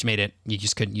 which made it you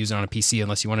just couldn't use it on a PC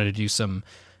unless you wanted to do some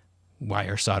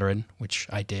wire soldering, which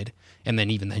I did. And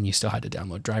then even then, you still had to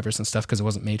download drivers and stuff because it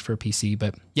wasn't made for a PC.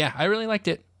 But yeah, I really liked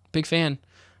it. Big fan.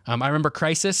 I remember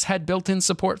Crysis had built-in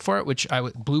support for it, which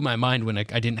blew my mind when I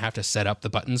didn't have to set up the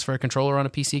buttons for a controller on a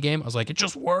PC game. I was like, it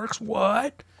just works?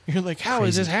 What? You're like, how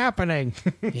is this happening?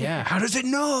 Yeah, how does it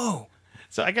know?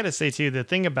 So I got to say, too, the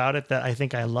thing about it that I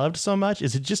think I loved so much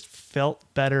is it just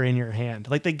felt better in your hand.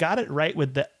 Like, they got it right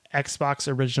with the Xbox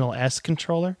original S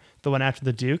controller, the one after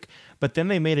the Duke, but then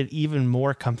they made it even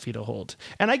more comfy to hold.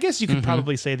 And I guess you could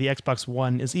probably say the Xbox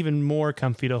One is even more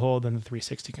comfy to hold than the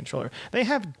 360 controller. They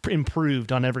have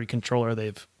improved on every controller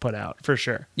they've put out, for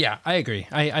sure. Yeah, I agree.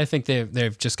 I think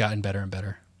they've just gotten better and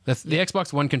better. The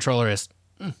Xbox One controller is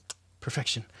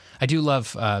perfection. I do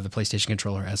love the PlayStation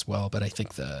controller as well, but I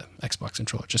think the Xbox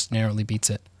controller just narrowly beats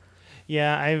it.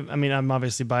 Yeah, I mean, I'm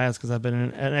obviously biased because I've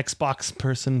been an Xbox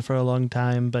person for a long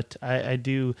time, but I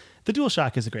do. The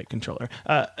DualShock is a great controller.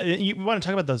 You want to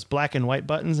talk about those black and white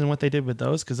buttons and what they did with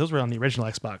those? Because those were on the original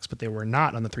Xbox, but they were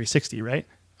not on the 360, right?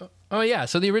 Oh yeah,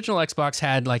 so the original Xbox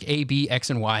had like A, B, X,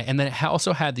 and Y, and then it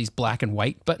also had these black and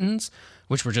white buttons,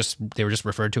 which were just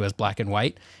referred to as black and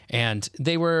white. And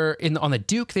they were on the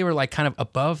Duke, they were like kind of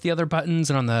above the other buttons,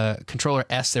 and on the controller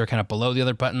S, they were kind of below the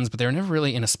other buttons, but they were never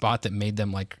really in a spot that made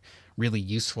them like really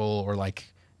useful or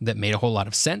like that made a whole lot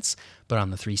of sense. But on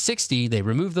the 360, they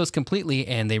removed those completely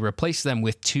and they replaced them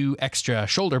with 2 extra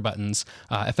shoulder buttons,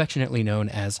 affectionately known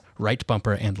as right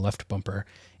bumper and left bumper.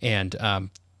 And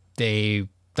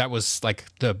that was like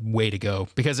the way to go,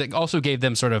 because it also gave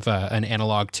them sort of an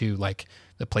analog to like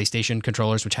the PlayStation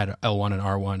controllers, which had L1 and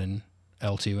R1 and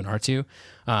L2 and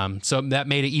R2. So that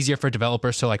made it easier for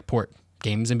developers to like port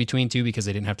games in between too, because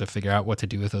they didn't have to figure out what to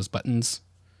do with those buttons.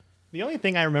 The only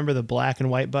thing I remember the black and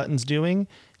white buttons doing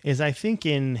is I think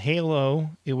in Halo,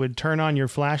 it would turn on your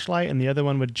flashlight and the other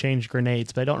one would change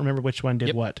grenades, but I don't remember which one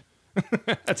did what.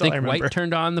 That's all I remember. White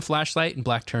turned on the flashlight and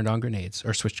black turned on grenades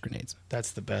or switched grenades.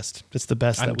 That's the best. It's the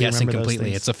best. I'm guessing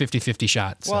completely. It's a 50-50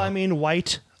 shot. So. Well, I mean,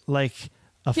 white, like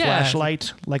a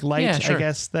flashlight, like light, yeah, sure. I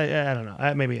guess. I don't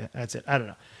know. Maybe that's it. I don't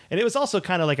know. And it was also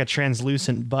kind of like a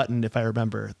translucent button, if I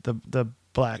remember. The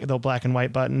black and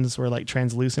white buttons were like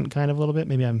translucent kind of a little bit.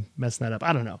 Maybe I'm messing that up.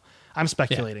 I don't know. I'm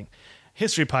speculating. Yeah.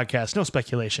 History podcast, no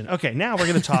speculation. Okay, now we're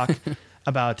going to talk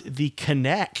about the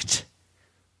Kinect,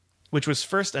 which was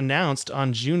first announced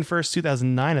on June 1st,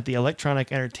 2009 at the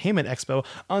Electronic Entertainment Expo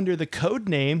under the code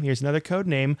name, here's another code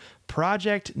name,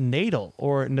 Project Natal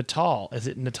or Natal. Is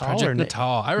it Natal Project or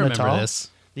Natal? I remember Natal? this.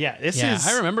 Yeah,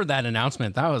 I remember that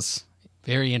announcement. That was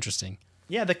very interesting.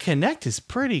 Yeah, the Kinect is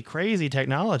pretty crazy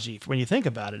technology when you think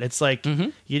about it. It's like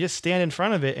you just stand in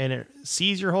front of it and it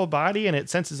sees your whole body and it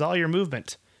senses all your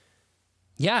movement.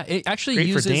 Yeah, it actually Great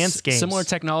uses similar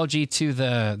technology to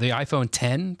the iPhone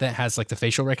 10 that has like the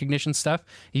facial recognition stuff.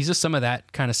 It uses some of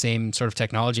that kind of same sort of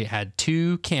technology. It had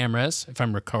 2 cameras, if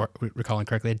I'm recalling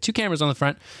correctly. It had 2 cameras on the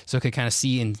front, so it could kind of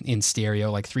see in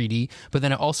stereo, like 3D. But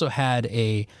then it also had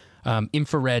a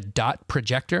infrared dot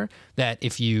projector that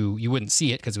if you wouldn't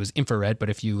see it because it was infrared, but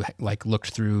if you like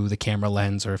looked through the camera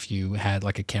lens or if you had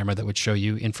like a camera that would show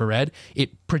you infrared,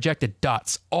 it projected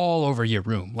dots all over your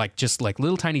room, like just like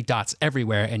little tiny dots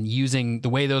everywhere. And using the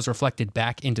way those reflected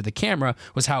back into the camera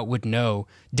was how it would know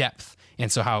depth.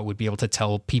 And so how it would be able to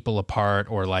tell people apart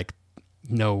or like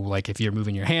know like if you're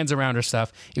moving your hands around or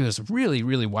stuff. It was really,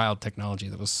 really wild technology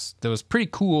that was pretty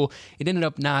cool. It ended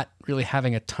up not really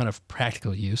having a ton of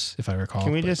practical use, if I recall.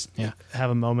 Can we just have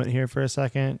a moment here for a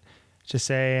second to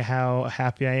say how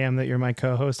happy I am that you're my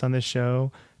co-host on this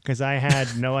show? Because I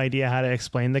had no idea how to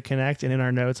explain the Kinect, and in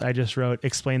our notes I just wrote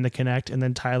explain the Kinect, and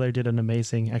then Tyler did an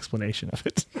amazing explanation of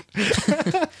it.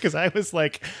 Because I was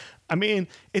like, I mean,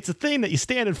 it's a thing that you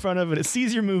stand in front of and it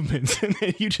sees your movements, and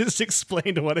then you just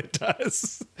explained what it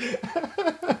does.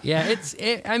 Yeah,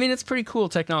 it's pretty cool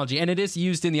technology, and it is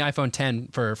used in the iPhone 10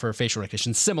 for facial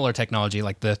recognition. Similar technology,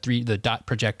 like the dot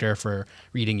projector for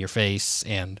reading your face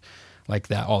and like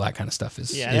that, all that kind of stuff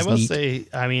is. Yeah, I will say,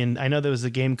 I mean, I know there was a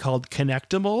game called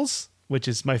Connectimals, which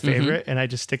is my favorite, and it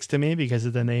just sticks to me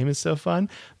because the name is so fun.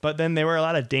 But then there were a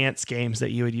lot of dance games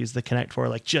that you would use the Kinect for,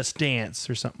 like Just Dance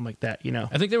or something like that, you know.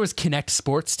 I think there was Kinect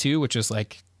Sports too, which is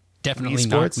like definitely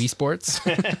not Wii Sports.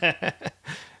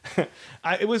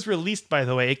 It was released, by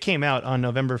the way, it came out on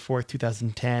November 4th,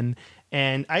 2010.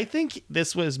 And I think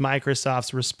this was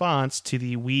Microsoft's response to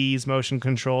the Wii's motion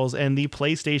controls and the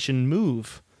PlayStation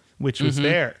Move, which was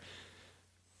their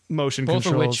motion controls.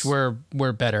 Both of which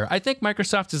were better. I think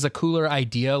Microsoft is a cooler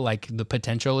idea, like the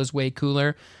potential is way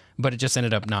cooler, but it just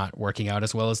ended up not working out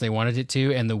as well as they wanted it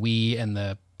to. And the Wii and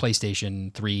the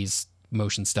PlayStation 3's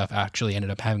motion stuff actually ended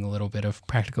up having a little bit of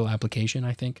practical application,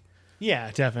 I think.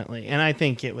 Yeah, definitely. And I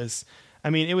think it was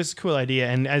a cool idea.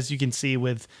 And as you can see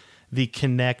with the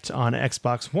Kinect on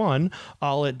Xbox One,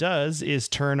 all it does is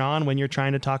turn on when you're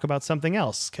trying to talk about something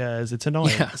else because it's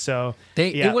annoying. Yeah. So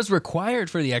it was required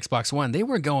for the Xbox One. They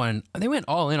went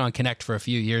all in on Kinect for a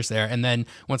few years there, and then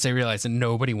once they realized that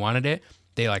nobody wanted it,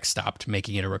 they like stopped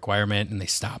making it a requirement and they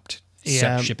stopped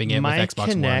shipping it with Xbox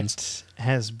Ones. My Kinect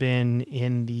has been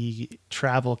in the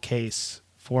travel case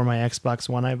for my Xbox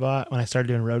One I bought when I started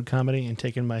doing road comedy and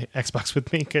taking my Xbox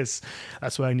with me because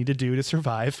that's what I need to do to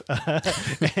survive.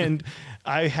 And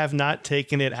I have not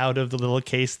taken it out of the little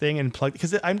case thing and plugged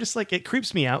because I'm just like, it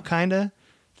creeps me out kind of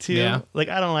too. Yeah. Like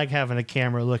I don't like having a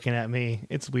camera looking at me.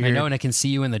 It's weird. I know, and I can see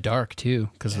you in the dark too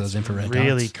because of those infrared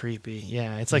really dots. Creepy.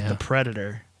 Yeah, it's like the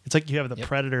Predator. It's like you have the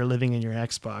Predator living in your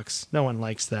Xbox. No one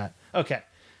likes that. Okay.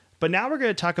 But now we're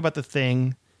going to talk about the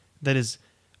thing that is,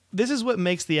 this is what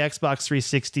makes the Xbox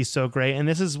 360 so great, and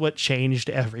this is what changed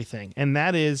everything. And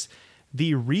that is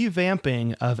the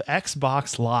revamping of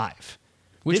Xbox Live.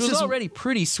 Which was already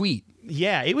pretty sweet.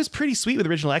 Yeah, it was pretty sweet with the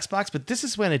original Xbox, but this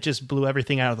is when it just blew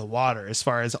everything out of the water as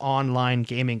far as online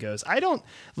gaming goes. I don't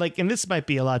like, and this might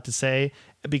be a lot to say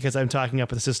because I'm talking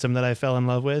up a system that I fell in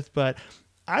love with, but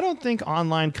I don't think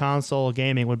online console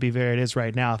gaming would be where it is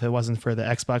right now if it wasn't for the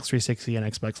Xbox 360 and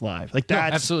Xbox Live. Like,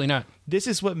 that's, no, absolutely not. This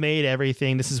is what made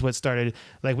everything. This is what started.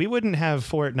 Like, we wouldn't have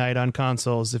Fortnite on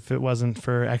consoles if it wasn't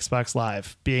for Xbox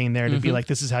Live being there to be like,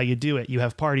 this is how you do it. You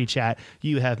have party chat,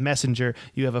 you have Messenger,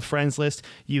 you have a friends list,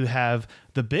 you have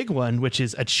the big one, which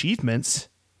is achievements.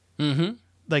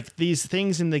 Like, these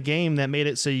things in the game that made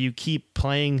it so you keep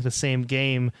playing the same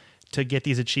game to get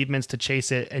these achievements, to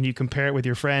chase it, and you compare it with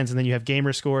your friends, and then you have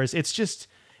gamer scores. It's just,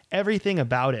 everything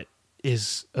about it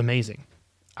is amazing.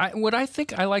 What I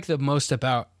think I like the most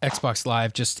about Xbox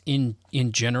Live, just in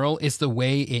general, is the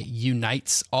way it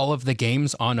unites all of the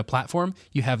games on a platform.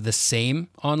 You have the same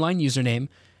online username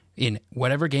in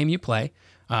whatever game you play,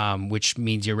 which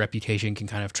means your reputation can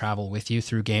kind of travel with you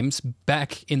through games.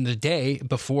 Back in the day,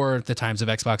 before the times of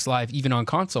Xbox Live, even on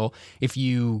console, if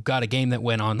you got a game that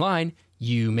went online,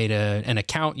 you made an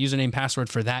account, username, password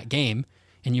for that game,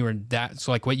 and you were that's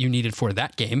like what you needed for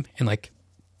that game. And like,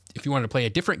 if you wanted to play a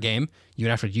different game, you would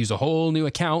have to use a whole new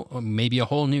account or maybe a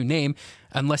whole new name,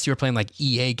 unless you were playing like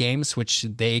EA games, which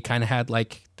they kind of had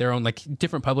like their own, like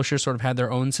different publishers sort of had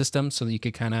their own system so that you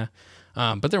could kind of,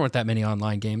 but there weren't that many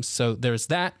online games. So there's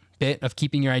that bit of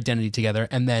keeping your identity together.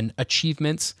 And then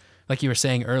achievements, like you were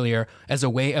saying earlier, as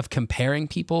a way of comparing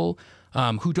people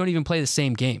who don't even play the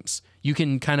same games. You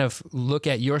can kind of look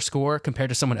at your score compared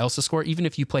to someone else's score, even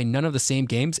if you play none of the same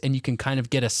games, and you can kind of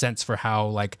get a sense for how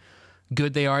like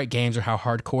good they are at games or how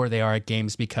hardcore they are at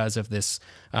games because of this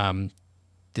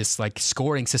this like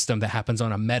scoring system that happens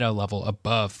on a meta level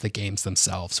above the games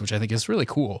themselves, which I think is really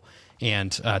cool.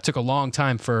 And took a long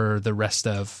time for the rest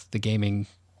of the gaming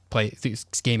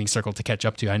circle to catch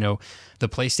up to. I know the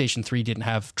PlayStation 3 didn't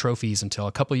have trophies until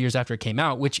a couple years after it came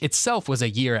out, which itself was a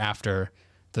year after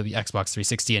the Xbox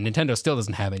 360, and Nintendo still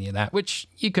doesn't have any of that, which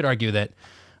you could argue that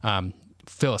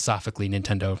philosophically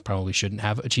Nintendo probably shouldn't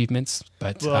have achievements,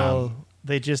 but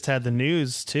they just had the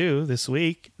news too this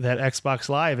week that Xbox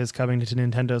Live is coming to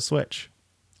Nintendo Switch.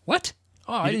 What?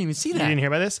 Oh, I didn't even see that. You didn't hear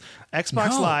about this?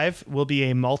 Xbox Live will be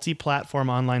a multi-platform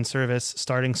online service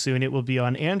starting soon. It will be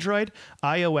on Android,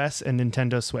 iOS, and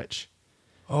Nintendo Switch.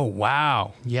 Oh,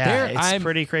 wow. Yeah, it's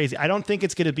pretty crazy. I don't think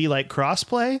it's going to be like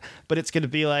crossplay, but it's going to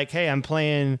be like, hey, I'm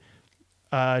playing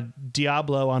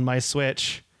Diablo on my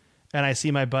Switch, and I see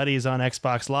my buddies on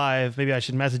Xbox Live. Maybe I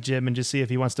should message him and just see if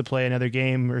he wants to play another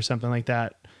game or something like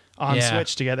that on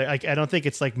Switch together. Like, I don't think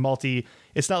it's like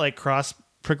it's not like cross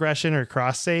progression or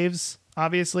cross saves,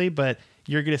 obviously, but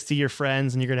you're going to see your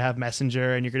friends and you're going to have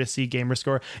Messenger and you're going to see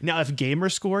Gamerscore. Now, if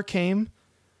Gamerscore came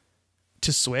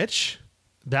to Switch,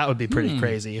 that would be pretty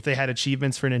crazy. If they had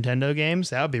achievements for Nintendo games,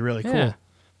 that would be really cool.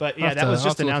 But yeah, that was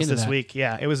just announced this week.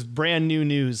 Yeah, it was brand new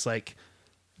news, like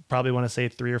probably want to say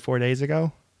 3 or 4 days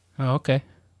ago. Oh, okay.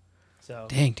 So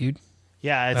dang, dude.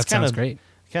 Yeah, it's kind of great.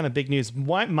 Kind of big news.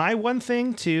 My one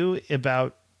thing too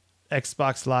about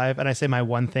Xbox Live, and I say my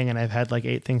one thing, and I've had like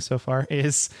 8 things so far,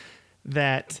 is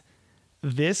that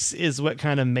this is what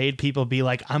kind of made people be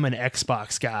like, I'm an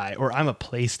Xbox guy or I'm a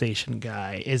PlayStation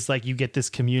guy, is like you get this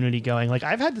community going. Like,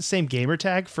 I've had the same gamer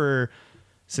tag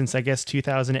since I guess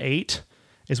 2008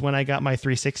 is when I got my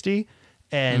 360,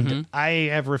 and I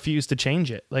have refused to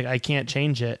change it. Like, I can't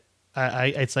change it.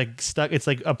 It's like stuck. It's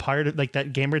like a part of like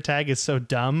that gamer tag is so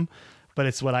dumb, but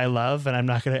it's what I love, and I'm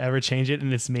not going to ever change it.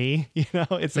 And it's me, you know,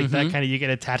 it's like that kind of, you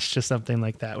get attached to something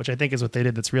like that, which I think is what they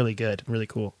did. That's really good. Really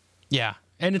cool. Yeah.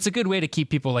 And it's a good way to keep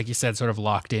people, like you said, sort of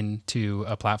locked into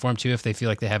a platform too. If they feel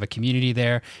like they have a community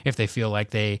there, if they feel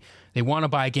like they want to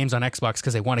buy games on Xbox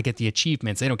because they want to get the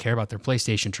achievements, they don't care about their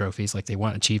PlayStation trophies. Like, they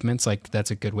want achievements. Like,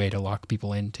 that's a good way to lock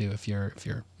people into if you're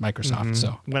Microsoft.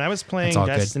 So when I was playing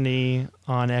Destiny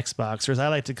on Xbox, or as I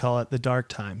like to call it, the dark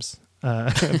times,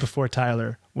 before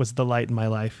Tyler was the light in my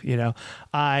life, you know,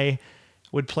 I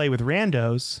would play with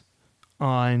randos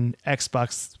on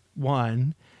Xbox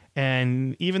One.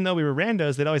 And even though we were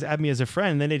randos, they'd always add me as a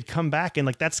friend. And then they'd come back, and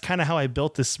like, that's kind of how I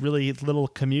built this really little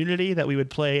community that we would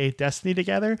play Destiny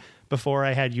together before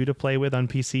I had you to play with on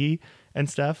PC and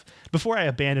stuff. Before I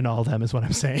abandoned all of them is what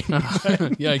I'm saying.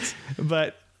 Yikes.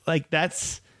 But like,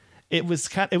 it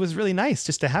was really nice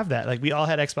just to have that. Like, we all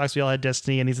had Xbox, we all had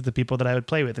Destiny, and these are the people that I would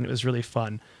play with, and it was really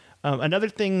fun. Another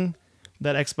thing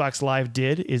that Xbox Live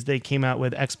did is they came out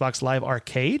with Xbox Live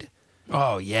Arcade,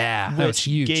 Oh yeah, that was which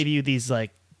huge. gave you these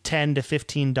like $10 to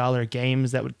 $15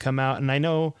 games that would come out. And I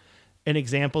know and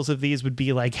examples of these would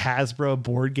be like Hasbro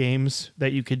board games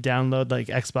that you could download, like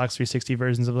Xbox 360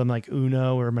 versions of them, like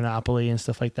Uno or Monopoly and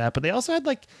stuff like that. But they also had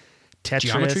like Tetris.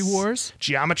 Geometry Wars?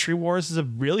 Geometry Wars is a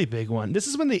really big one. This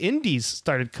is when the indies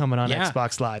started coming on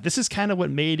Xbox Live. This is kind of what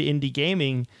made indie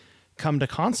gaming come to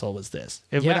console, was this.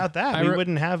 Without that, we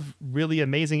wouldn't have really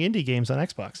amazing indie games on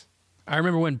Xbox. I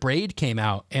remember when Braid came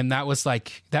out, and that was an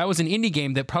indie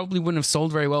game that probably wouldn't have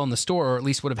sold very well in the store, or at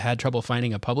least would have had trouble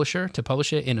finding a publisher to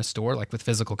publish it in a store, like with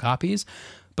physical copies.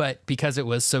 But because it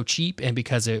was so cheap and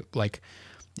because it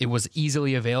was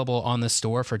easily available on the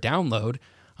store for download,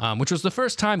 which was the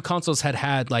first time consoles had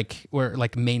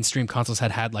mainstream consoles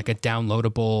had like a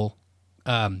downloadable,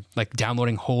 like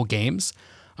downloading whole games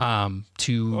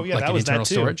to like an internal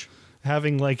storage.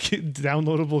 Having like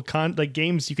downloadable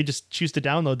games, you could just choose to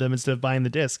download them instead of buying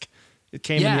the disc. It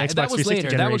came in the Xbox 360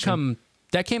 generation.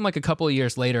 That came like a couple of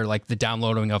years later, like the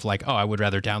downloading of like, oh, I would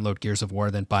rather download Gears of War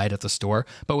than buy it at the store.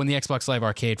 But when the Xbox Live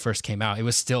Arcade first came out, it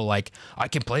was still like, I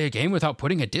can play a game without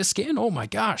putting a disc in? Oh my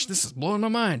gosh, this is blowing my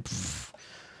mind.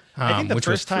 I think the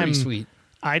first time sweet.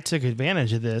 I took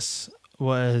advantage of this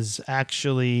was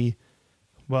actually...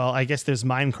 Well, I guess there's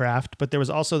Minecraft, but there was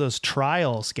also those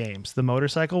Trials games, the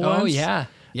motorcycle ones. Oh, yeah.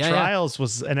 Trials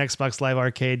was an Xbox Live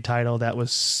Arcade title that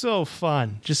was so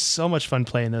fun. Just so much fun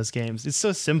playing those games. It's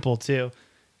so simple, too.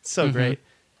 It's so great.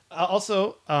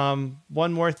 Also,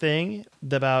 one more thing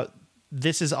about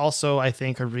this is also, I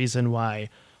think, a reason why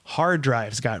hard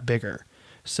drives got bigger.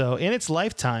 So in its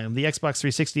lifetime, the Xbox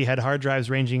 360 had hard drives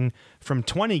ranging from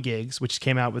 20 gigs, which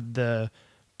came out with the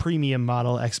premium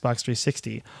model Xbox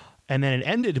 360. And then it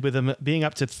ended with them being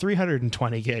up to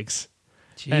 320 gigs.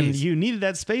 Jeez. And you needed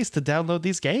that space to download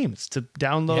these games, to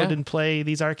download and play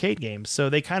these arcade games. So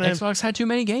they kind of... Xbox had too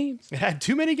many games. It had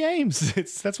too many games.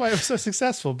 That's why it was so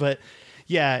successful. But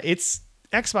yeah,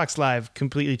 Xbox Live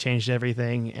completely changed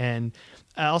everything. And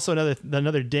also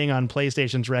another ding on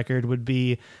PlayStation's record would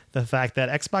be the fact that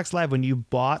Xbox Live, when you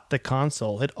bought the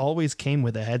console, it always came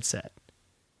with a headset.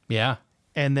 Yeah.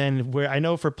 And then where I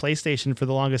know for PlayStation, for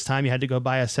the longest time, you had to go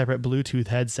buy a separate Bluetooth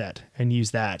headset and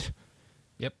use that.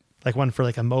 Yep. Like one for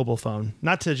like a mobile phone.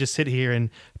 Not to just sit here and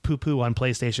poo-poo on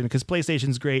PlayStation, because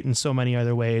PlayStation's great in so many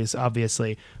other ways,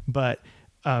 obviously. But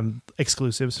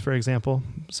exclusives, for example.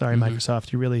 Sorry,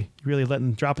 Microsoft, you're really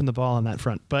dropping the ball on that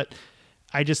front. But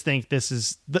I just think this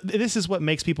is what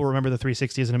makes people remember the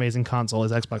 360 as an amazing console,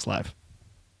 is Xbox Live.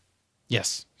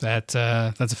 Yes, that's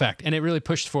a fact. And it really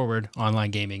pushed forward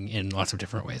online gaming in lots of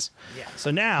different ways. Yeah.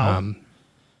 So now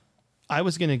I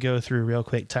was going to go through real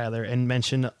quick, Tyler, and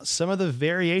mention some of the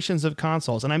variations of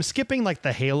consoles. And I'm skipping like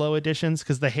the Halo editions,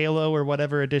 because the Halo or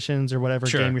whatever editions or whatever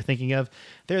game you're thinking of,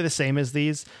 they're the same as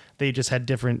these. They just had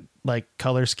different like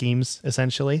color schemes,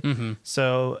 essentially.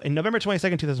 So in November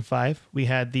 22nd, 2005, we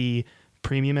had the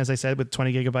premium, as I said, with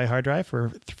 20 gigabyte hard drive for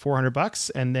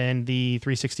 $400, and then the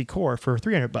 360 core for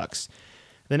 $300.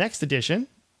 The next edition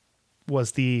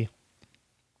was the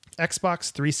Xbox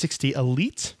 360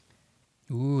 Elite.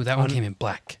 Ooh, that one came in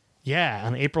black. Yeah,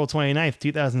 on April 29th,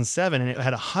 2007, and it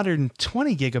had a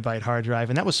 120 gigabyte hard drive,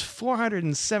 and that was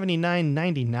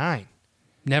 $479.99.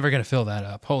 Never going to fill that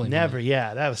up. Holy Never, moly.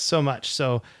 yeah, that was so much.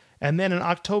 So, and then on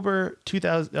October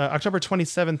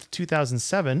 27th,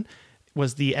 2007,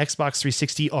 was the Xbox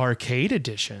 360 Arcade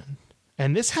Edition.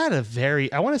 And this had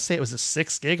I want to say it was a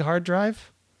 6 gig hard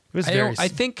drive. It was I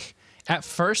think at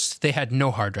first they had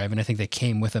no hard drive, and I think they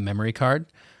came with a memory card.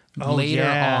 Later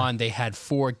on, they had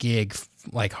 4 gig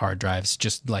like hard drives,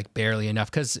 just like barely enough,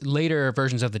 because later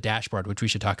versions of the dashboard, which we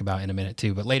should talk about in a minute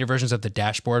too, but later versions of the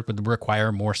dashboard would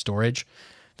require more storage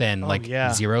than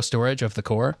zero storage of the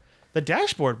core. The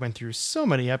dashboard went through so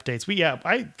many updates.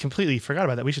 I completely forgot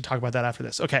about that. We should talk about that after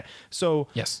this. Okay, so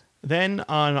yes. Then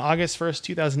on August 1st,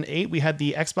 2008, we had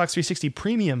the Xbox 360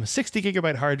 Premium 60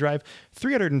 gigabyte hard drive,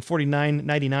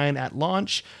 $349.99 at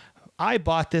launch. I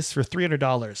bought this for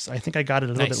 $300. I think I got it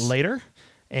a little bit later,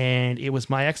 and it was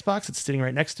my Xbox. It's sitting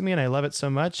right next to me, and I love it so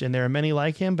much, and there are many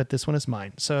like him, but this one is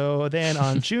mine. So then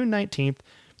on June 19th,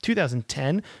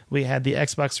 2010, we had the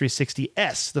Xbox 360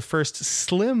 S, the first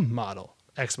slim model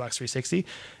Xbox 360.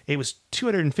 It was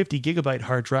 250 gigabyte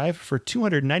hard drive for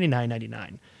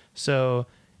 $299.99. So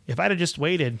if I'd have just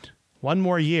waited one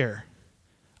more year,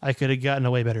 I could have gotten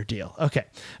a way better deal. Okay.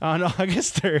 On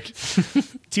August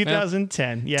 3rd,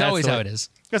 2010. Yeah, it's always how it is.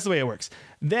 That's the way it works.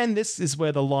 Then this is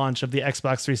where the launch of the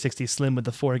Xbox 360 Slim with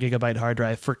the 4 gigabyte hard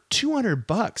drive for $200,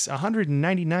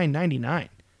 $199.99.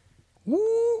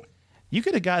 Woo! you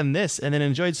could have gotten this and then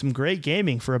enjoyed some great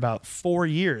gaming for about 4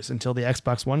 years until the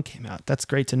Xbox One came out. That's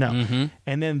great to know.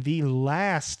 And then the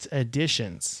last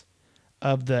editions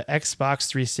of the Xbox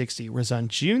 360 was on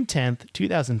June 10th,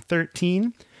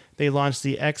 2013. They launched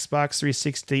the Xbox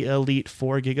 360 Elite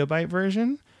 4 gigabyte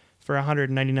version for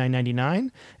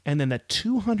 $199.99, and then the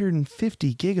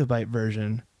 250 gigabyte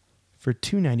version for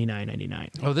 $299.99.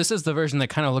 Oh, this is the version that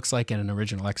kind of looks like an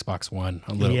original Xbox One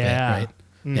a little bit, right?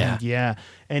 Yeah.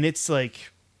 And it's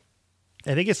like,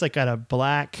 I think it's like got a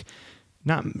black,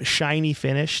 not shiny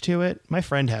finish to it. My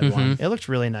friend had one. It looked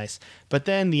really nice. But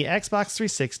then the Xbox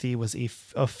 360 was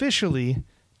officially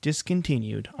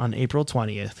discontinued on April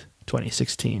 20th,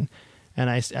 2016. And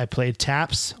I played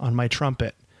taps on my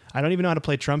trumpet. I don't even know how to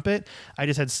play trumpet. I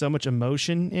just had so much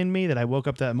emotion in me that I woke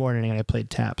up that morning and I played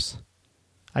taps.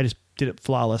 I just did it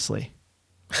flawlessly.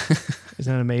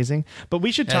 Isn't that amazing? But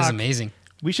we should talk. That's amazing.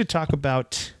 We should talk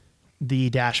about the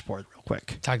dashboard real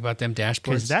quick. Talk about them dashboards.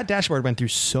 Because that dashboard went through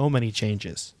so many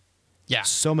changes. Yeah.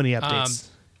 So many updates.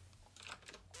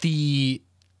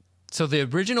 So the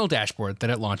original dashboard that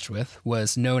it launched with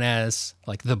was known as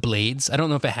like the Blades. I don't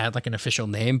know if it had like an official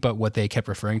name, but what they kept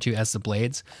referring to as the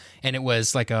Blades. And it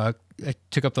was like it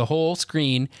took up the whole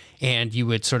screen, and you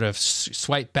would sort of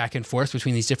swipe back and forth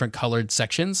between these different colored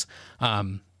sections.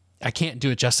 I can't do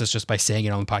it justice just by saying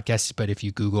it on the podcast, but if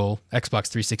you Google Xbox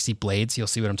 360 blades, you'll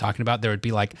see what I'm talking about. There would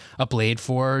be like a blade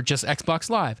for just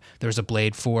Xbox Live. There's a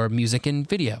blade for music and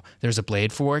video. There's a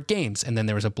blade for games. And then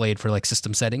there was a blade for like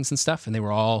system settings and stuff. And they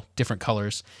were all different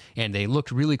colors, and they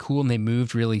looked really cool and they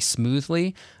moved really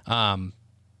smoothly.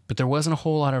 But there wasn't a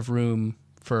whole lot of room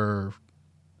for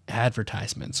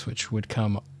advertisements, which would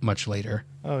come much later.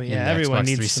 Oh yeah, everyone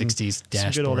needs 360's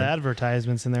some good old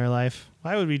advertisements in their life.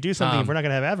 Why would we do something if we're not going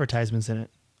to have advertisements in it?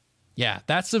 Yeah,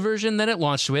 that's the version that it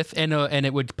launched with, and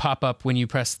it would pop up when you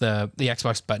press the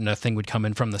Xbox button. A thing would come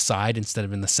in from the side instead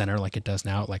of in the center like it does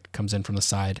now. It like comes in from the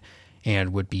side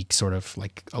and would be sort of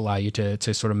like allow you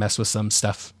to sort of mess with some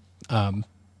stuff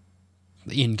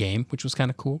in game, which was kind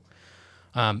of cool.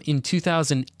 In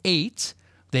 2008.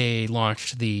 They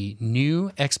launched the new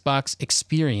Xbox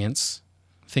Experience.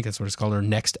 I think that's what it's called, or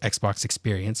next Xbox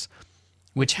Experience,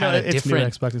 which had a different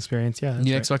new Xbox Experience. Yeah,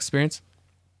 new Xbox Experience.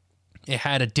 It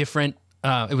had a different.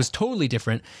 It was totally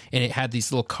different, and it had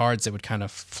these little cards that would kind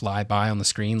of fly by on the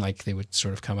screen, like they would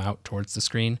sort of come out towards the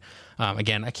screen.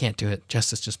 Again, I can't do it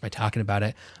justice just by talking about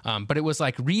it, but it was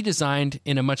like redesigned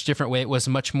in a much different way. It was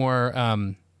much more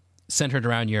centered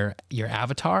around your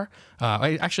avatar.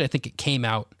 I think it came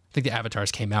out. I think the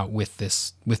avatars came out with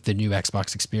the new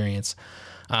Xbox Experience.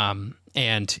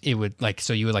 And it would like,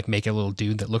 so you would like make a little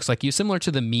dude that looks like you, similar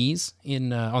to the Mii's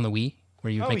on the Wii,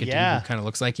 where you make a dude who kind of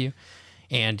looks like you.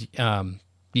 And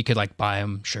you could like buy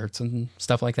them shirts and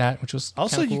stuff like that, which was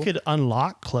also cool. You could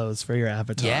unlock clothes for your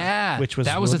avatar. Yeah, which was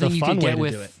that was the thing you could get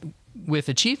with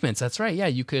achievements. That's right. Yeah,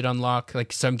 you could unlock,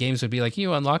 like some games would be like,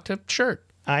 you unlocked a shirt.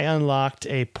 I unlocked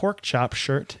a pork chop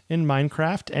shirt in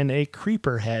Minecraft and a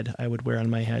creeper head I would wear on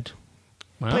my head.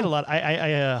 Wow. Played a lot. I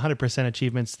 100%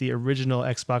 achievements the original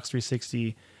Xbox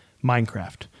 360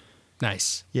 Minecraft.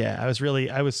 Nice. Yeah, I was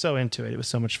so into it. It was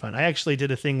so much fun. I actually did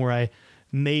a thing where I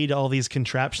made all these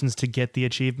contraptions to get the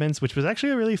achievements, which was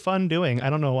actually really fun doing.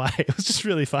 I don't know why. It was just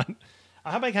really fun.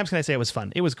 How many times can I say it was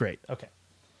fun? It was great. Okay.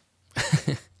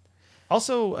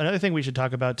 Also, another thing we should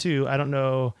talk about too, I don't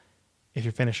know if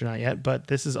you're finished or not yet, but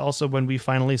this is also when we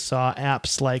finally saw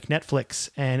apps like Netflix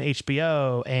and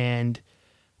HBO and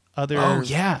other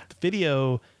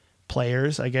video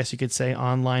players, I guess you could say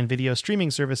online video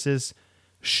streaming services,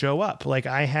 show up. Like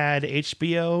I had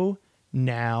HBO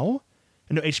Go,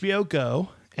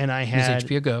 and I had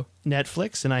HBO Go,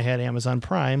 Netflix, and I had Amazon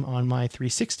Prime on my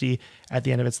 360 at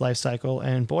the end of its life cycle.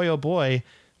 And boy, oh boy,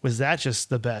 was that just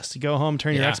the best. You go home,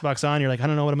 turn your Xbox on, you're like, I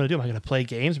don't know what I'm going to do. Am I going to play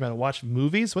games? Am I going to watch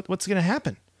movies? What's going to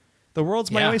happen? The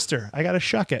world's my oyster. I got to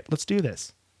shuck it. Let's do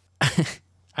this.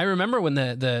 I remember when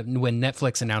when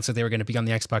Netflix announced that they were going to be on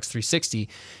the Xbox 360,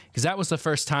 because that was the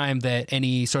first time that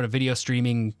any sort of video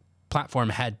streaming platform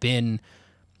had been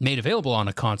made available on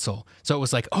a console. So it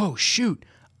was like, oh shoot,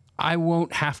 I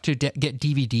won't have to get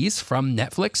DVDs from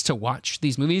Netflix to watch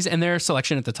these movies. And their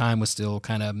selection at the time was still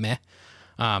kind of meh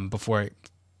before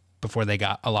they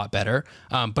got a lot better.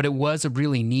 But it was a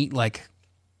really neat, like,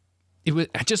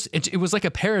 it was like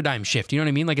a paradigm shift. You know what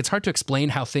I mean? Like, it's hard to explain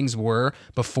how things were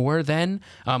before then.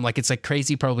 Like, it's like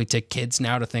crazy probably to kids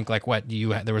now to think like,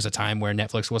 there was a time where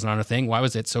Netflix wasn't on a thing. Why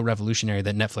was it so revolutionary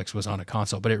that Netflix was on a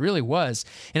console? But it really was.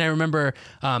 And I remember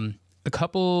a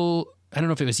couple I don't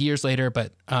know if it was years later,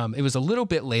 but it was a little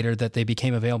bit later that they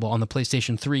became available on the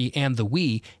PlayStation 3 and the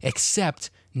Wii, except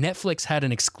Netflix had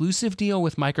an exclusive deal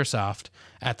with Microsoft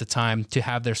at the time to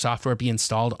have their software be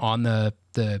installed on the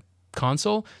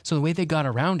console. So the way they got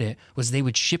around it was they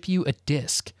would ship you a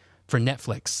disc for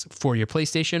Netflix for your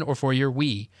PlayStation or for your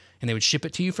Wii, and they would ship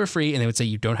it to you for free, and they would say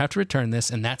you don't have to return this,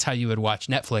 and that's how you would watch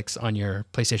Netflix on your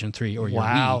PlayStation 3 or your Wii.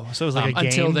 Wow. So it was like a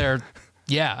game?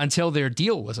 Until their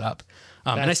deal was up.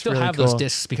 And I still really have cool. those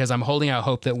discs because I'm holding out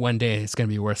hope that one day it's going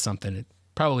to be worth something. It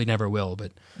probably never will,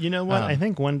 but You know what? I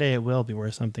think one day it will be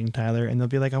worth something, Tyler, and they'll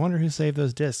be like, I wonder who saved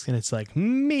those discs. And it's like,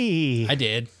 me. I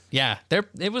did. Yeah,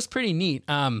 it was pretty neat.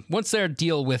 Once their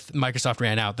deal with Microsoft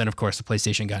ran out, then of course the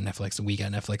PlayStation got Netflix, the Wii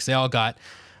got Netflix. They all got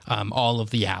all of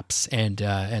the apps, and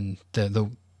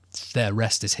the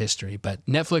rest is history. But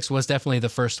Netflix was definitely the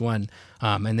first one,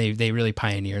 and they really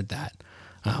pioneered that,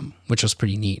 which was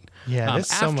pretty neat. Yeah, there's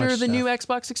so much after the stuff. new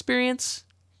Xbox experience,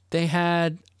 they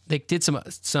did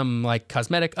some like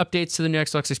cosmetic updates to the new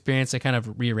Xbox experience. They kind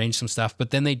of rearranged some stuff,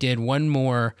 but then they did one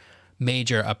more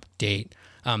major update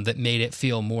that made it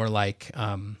feel more like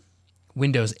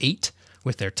Windows 8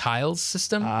 with their tiles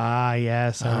system. Ah,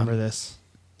 yes, I remember this.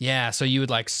 Yeah, so you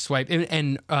would like swipe,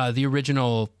 and the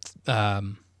original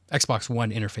Xbox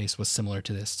One interface was similar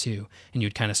to this too, and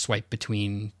you'd kind of swipe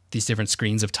between these different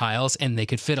screens of tiles, and they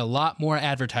could fit a lot more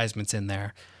advertisements in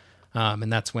there,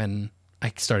 and that's when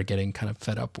I started getting kind of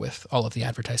fed up with all of the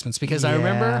advertisements, because I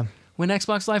remember when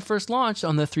Xbox Live first launched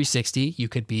on the 360, you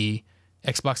could be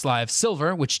Xbox Live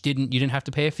Silver, which you didn't have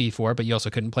to pay a fee for, but you also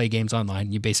couldn't play games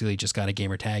online. You basically just got a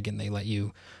gamer tag, and they let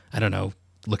you, I don't know,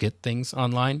 look at things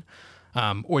online.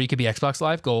 Or you could be Xbox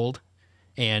Live Gold,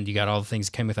 and you got all the things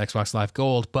that came with Xbox Live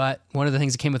Gold. But one of the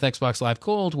things that came with Xbox Live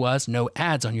Gold was no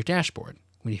ads on your dashboard.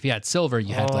 If you had Silver,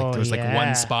 you had there was like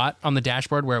one spot on the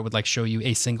dashboard where it would like show you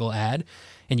a single ad,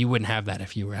 and you wouldn't have that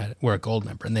if you were a Gold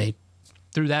member. And they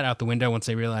threw that out the window once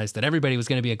they realized that everybody was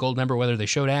going to be a Gold member whether they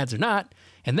showed ads or not.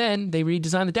 And then they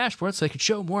redesigned the dashboard so they could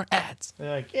show more ads. They're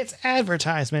like, it's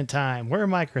advertisement time. We're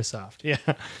Microsoft. Yeah.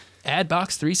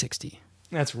 Adbox 360.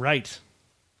 That's right.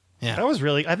 Yeah. That was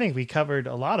really, I think we covered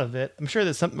a lot of it. I'm sure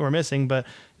there's something we're missing, but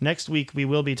next week we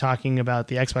will be talking about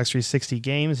the Xbox 360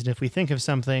 games. And if we think of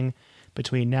something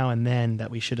between now and then that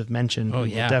we should have mentioned, we'll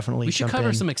definitely we should jump cover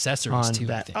in some accessories on too.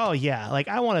 that. Oh, yeah. Like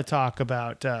I want to talk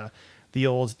about the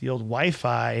old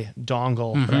Wi-Fi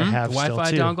dongle that I have the Wi-Fi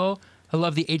still too. dongle. I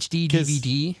love the HD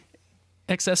DVD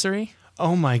accessory.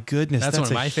 Oh my goodness. That's one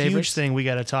of my huge favorites. thing we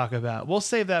got to talk about. We'll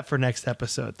save that for next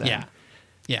episode then. Yeah.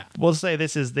 Yeah. We'll say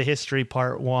this is the history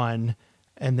part 1,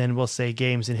 and then we'll say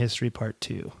games in history part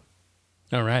 2.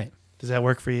 All right. Does that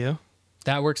work for you?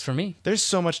 That works for me. There's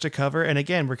so much to cover. And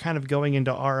again, we're kind of going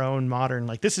into our own modern,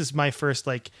 like this is my first,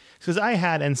 like, because I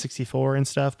had N64 and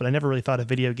stuff, but I never really thought of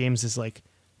video games as like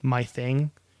my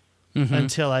thing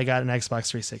until I got an Xbox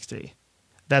 360.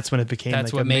 That's when it became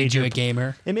That's like what a made major, you a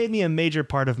gamer. It made me a major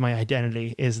part of my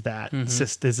identity is that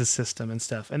is a system and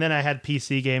stuff. And then I had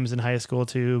PC games in high school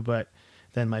too, but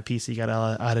then my PC got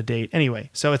out of date. Anyway,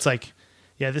 so it's like,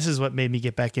 yeah, this is what made me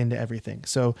get back into everything.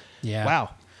 So, Yeah. wow.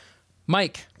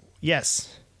 Mike,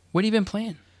 Yes. what have you been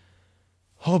playing?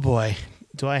 Oh boy,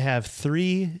 do I have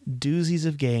 3 doozies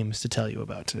of games to tell you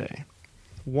about today.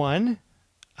 1,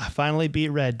 I finally beat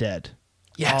Red Dead.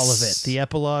 Yes. All of it. The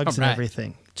epilogues and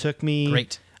everything. Took me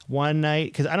one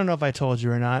night, because I don't know if I told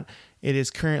you or not, it is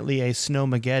currently a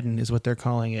Snowmageddon is what they're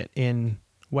calling it in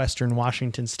western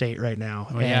Washington state right now.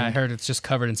 Oh, yeah, I heard it's just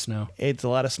covered in snow. It's a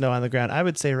lot of snow on the ground. I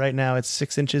would say right now it's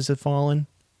 6 inches have fallen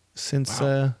since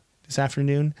this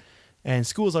afternoon. And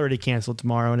school's already canceled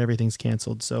tomorrow and everything's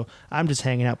canceled. So I'm just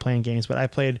hanging out playing games. But I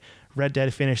played Red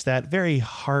Dead, finished that. Very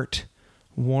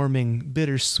heart-warming,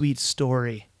 bittersweet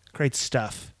story. Great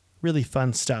stuff. Really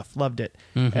fun stuff. Loved it.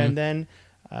 And then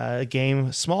a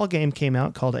small game came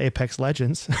out called Apex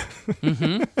Legends.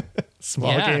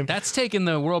 Small game. That's taken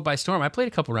the world by storm. I played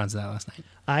a couple rounds of that last night.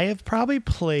 I have probably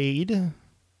played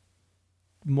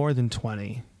more than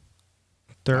 20,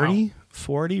 30,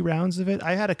 40 rounds of it.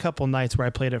 I had a couple nights where I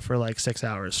played it for like 6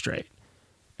 hours straight.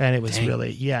 And it was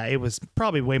it was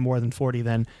probably way more than 40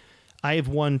 then. I have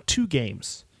won 2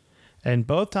 games. And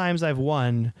both times I've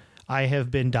won, I have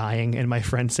been dying and my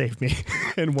friend saved me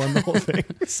and won the whole thing.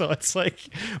 So it's like,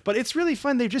 but it's really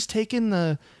fun. They've just taken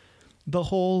the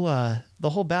whole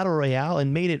battle royale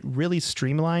and made it really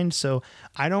streamlined. So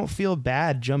I don't feel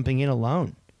bad jumping in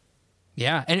alone.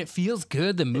 Yeah. And it feels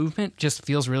good. The movement just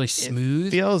feels really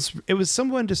smooth.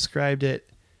 Someone described it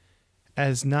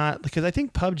as not, because I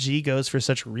think PUBG goes for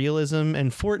such realism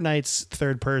and Fortnite's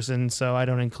third person. So I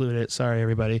don't include it. Sorry,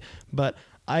 everybody. But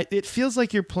it feels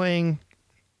like you're playing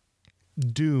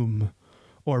Doom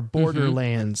or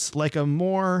Borderlands, like a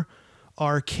more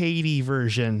arcadey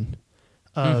version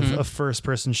of a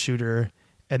first-person shooter.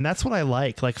 And that's what I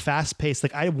like fast-paced.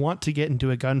 Like, I want to get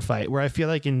into a gunfight where I feel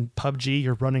like in PUBG,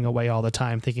 you're running away all the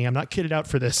time thinking, I'm not kitted out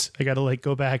for this. I got to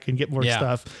go back and get more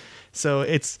stuff. So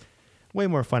it's way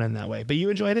more fun in that way. But you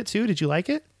enjoyed it too? Did you like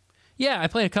it? Yeah, I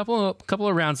played a couple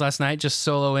of rounds last night, just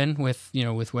soloing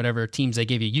with whatever teams they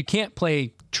give you. You can't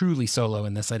play truly solo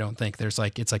in this, I don't think. It's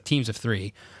like teams of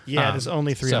 3. Yeah, there's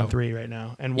only 3 on 3 right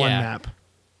now, and one map.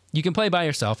 You can play by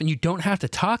yourself, and you don't have to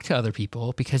talk to other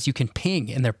people because you can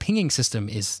ping, and their pinging system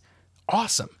is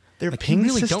awesome. Their ping you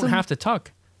really system? don't have to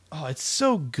talk. Oh, it's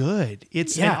so good.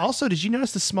 And also, did you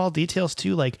notice the small details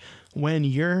too? Like when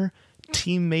your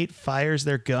teammate fires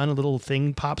their gun, a little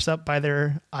thing pops up by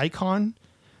their icon.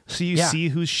 So you see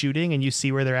who's shooting and you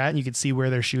see where they're at and you can see where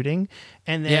they're shooting.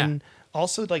 And then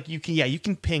also you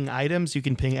can ping items, you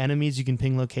can ping enemies, you can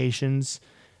ping locations.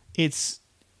 It's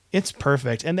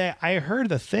perfect. And I heard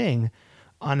the thing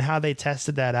on how they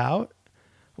tested that out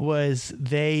was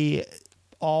they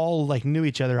all knew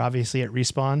each other, obviously, at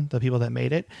Respawn, the people that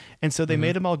made it. And so they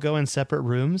made them all go in separate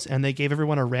rooms and they gave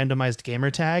everyone a randomized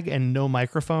gamer tag and no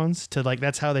microphones to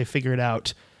that's how they figured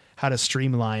out how to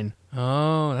streamline.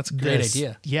 Oh, that's a great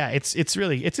idea. Yeah, it's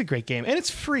a great game. And it's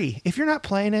free. If you're not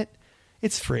playing it,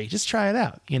 it's free. Just try it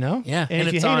out, Yeah. And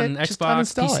if it's you hate on it,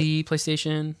 Xbox, PC,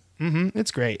 PlayStation.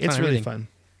 It's great. It's really fun.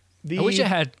 I wish it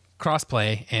had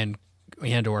crossplay and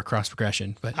or cross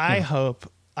progression, but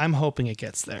I'm hoping it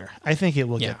gets there. I think it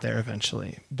will get there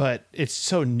eventually, but it's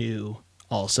so new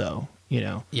also,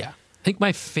 Yeah. I think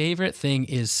my favorite thing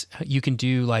is you can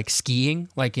do skiing,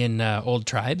 in old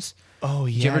Tribes. Oh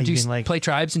yeah. Did you ever play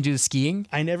Tribes and do the skiing?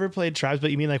 I never played Tribes, but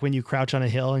you mean when you crouch on a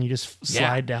hill and you just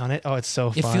slide down it? Oh, it's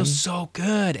so fun. It feels so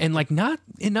good. And not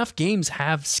enough games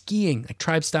have skiing,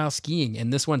 Tribe style skiing,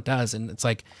 and this one does. And it's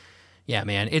yeah,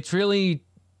 man, it's doing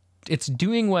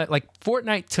what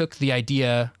Fortnite took the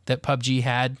idea that PUBG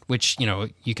had, which,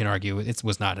 you can argue it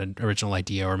was not an original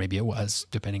idea, or maybe it was,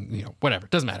 depending, whatever,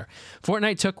 doesn't matter.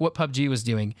 Fortnite took what PUBG was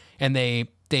doing and they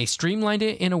streamlined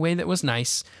it in a way that was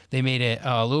nice. They made it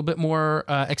a little bit more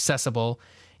accessible.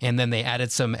 And then they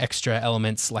added some extra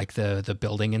elements like the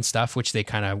building and stuff, which they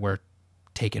kind of were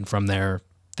taken from their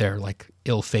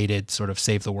ill-fated sort of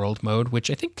save the world mode, which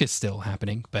I think is still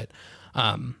happening. But,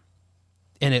 and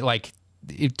it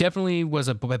definitely was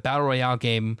a battle royale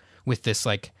game with this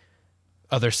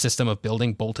other system of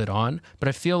building bolted on. But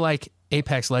I feel like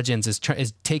Apex Legends is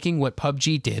taking what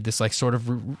PUBG did, this sort of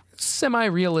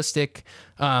semi-realistic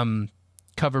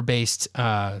cover-based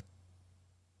battle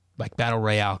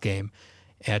royale game,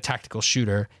 a tactical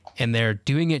shooter, and they're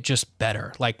doing it just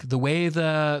better. The way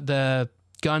the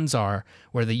guns are,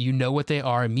 where you know what they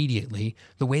are immediately,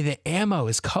 the way the ammo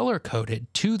is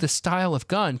color-coded to the style of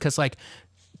gun, because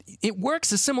it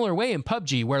works a similar way in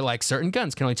PUBG where certain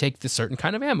guns can only take this certain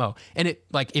kind of ammo. And it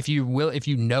if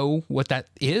you know what that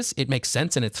is, it makes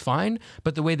sense and it's fine.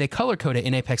 But the way they color code it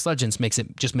in Apex Legends makes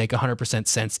it just make 100%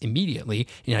 sense immediately.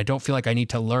 I don't feel like I need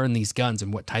to learn these guns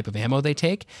and what type of ammo they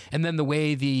take. And then the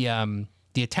way the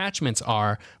attachments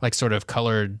are sort of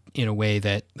colored in a way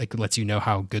that lets you know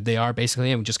how good they are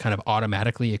basically, and just kind of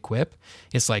automatically equip.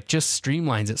 It's just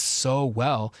streamlines it so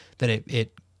well that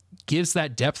it gives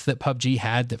that depth that PUBG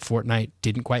had that Fortnite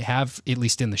didn't quite have, at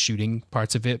least in the shooting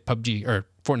parts of it.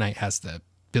 Fortnite has the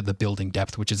building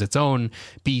depth, which is its own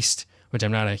beast, which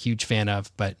I'm not a huge fan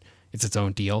of, but it's its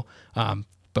own deal. But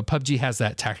PUBG has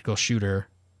that tactical shooter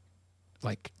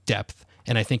depth.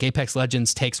 And I think Apex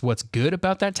Legends takes what's good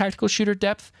about that tactical shooter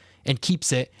depth and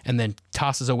keeps it, and then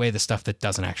tosses away the stuff that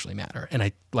doesn't actually matter. And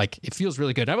it feels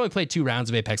really good. I've only played 2 rounds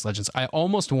of Apex Legends. I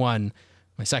almost won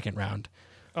my second round.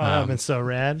 Oh, that would have been so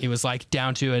rad. It was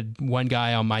down to one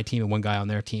guy on my team and one guy on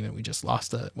their team, and we just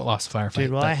lost a firefight.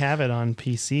 Dude, I have it on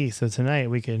PC, so tonight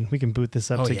we can boot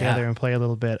this up together and play a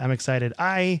little bit. I'm excited.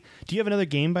 Do you have another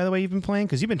game, by the way, you've been playing?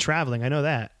 Because you've been traveling. I know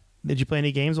that. Did you play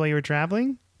any games while you were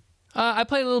traveling? I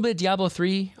played a little bit of Diablo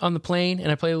 3 on the plane,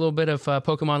 and I played a little bit of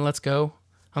Pokemon Let's Go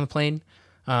on the plane.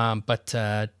 But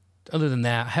other than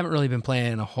that, I haven't really been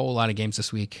playing a whole lot of games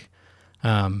this week.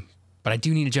 But I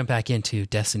do need to jump back into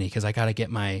Destiny because I got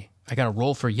to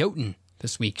roll for Jotun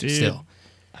this week. Dude, still.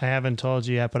 I haven't told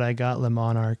you yet, but I got Le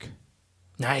Monarch.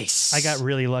 Nice. I got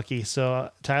really lucky.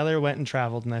 So Tyler went and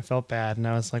traveled, and I felt bad. And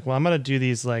I was like, well, I'm going to do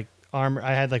these armor.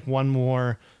 I had one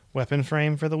more weapon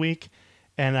frame for the week,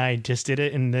 and I just did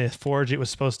it in the forge it was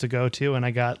supposed to go to, and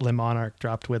I got Le Monarch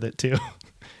dropped with it too.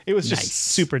 It was just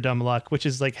super dumb luck, which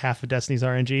is half of Destiny's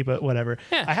RNG, but whatever.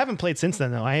 Yeah. I haven't played since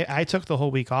then, though. I took the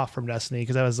whole week off from Destiny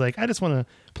because I was I just want to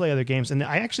play other games. And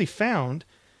I actually found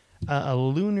a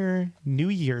Lunar New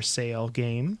Year sale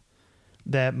game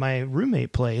that my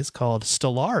roommate plays called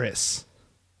Stellaris.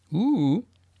 Ooh.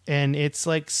 And it's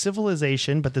like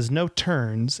Civilization, but there's no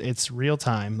turns. It's real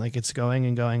time. Like it's going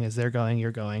and going as they're going,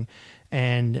 you're going.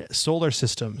 And solar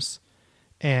systems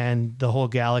and the whole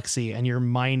galaxy. And you're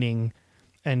mining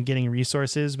and getting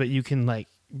resources, but you can like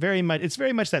it's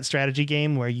very much that strategy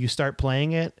game where you start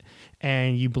playing it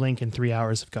and you blink and 3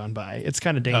 hours have gone by. It's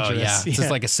kind of dangerous. Oh, yeah. It's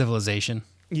just like a Civilization.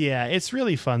 Yeah, it's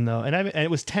really fun though. And it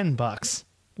was $10,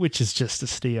 which is just a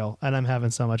steal. And I'm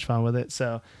having so much fun with it.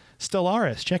 So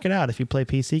Stellaris, check it out if you play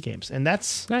PC games. And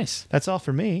that's nice. That's all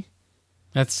for me.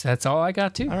 That's all I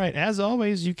got too. All right. As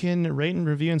always, you can rate and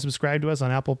review and subscribe to us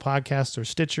on Apple Podcasts or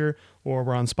Stitcher, or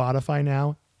we're on Spotify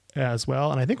now as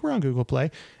well. And I think we're on Google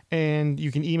Play. And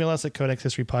you can email us at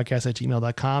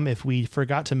codexhistorypodcast@gmail.com. If we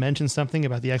forgot to mention something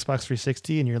about the Xbox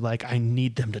 360 and you're like, I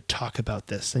need them to talk about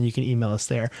this, then you can email us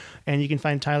there. And you can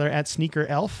find Tyler at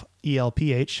SneakerElf,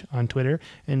 ELPH, on Twitter,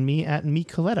 and me at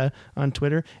MeColetta on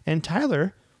Twitter. And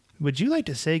Tyler, would you like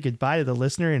to say goodbye to the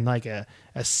listener in like a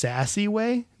sassy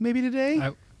way maybe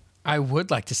today? I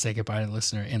would like to say goodbye to the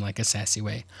listener in like a sassy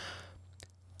way.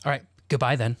 All right.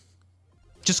 Goodbye then.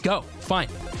 Just go. Fine.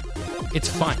 It's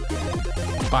fine.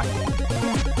 Bye.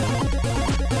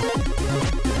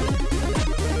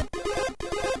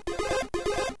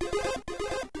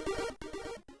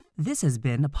 This has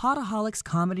been a Podaholics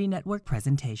Comedy Network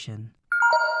presentation.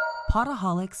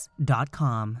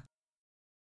 Podaholics.com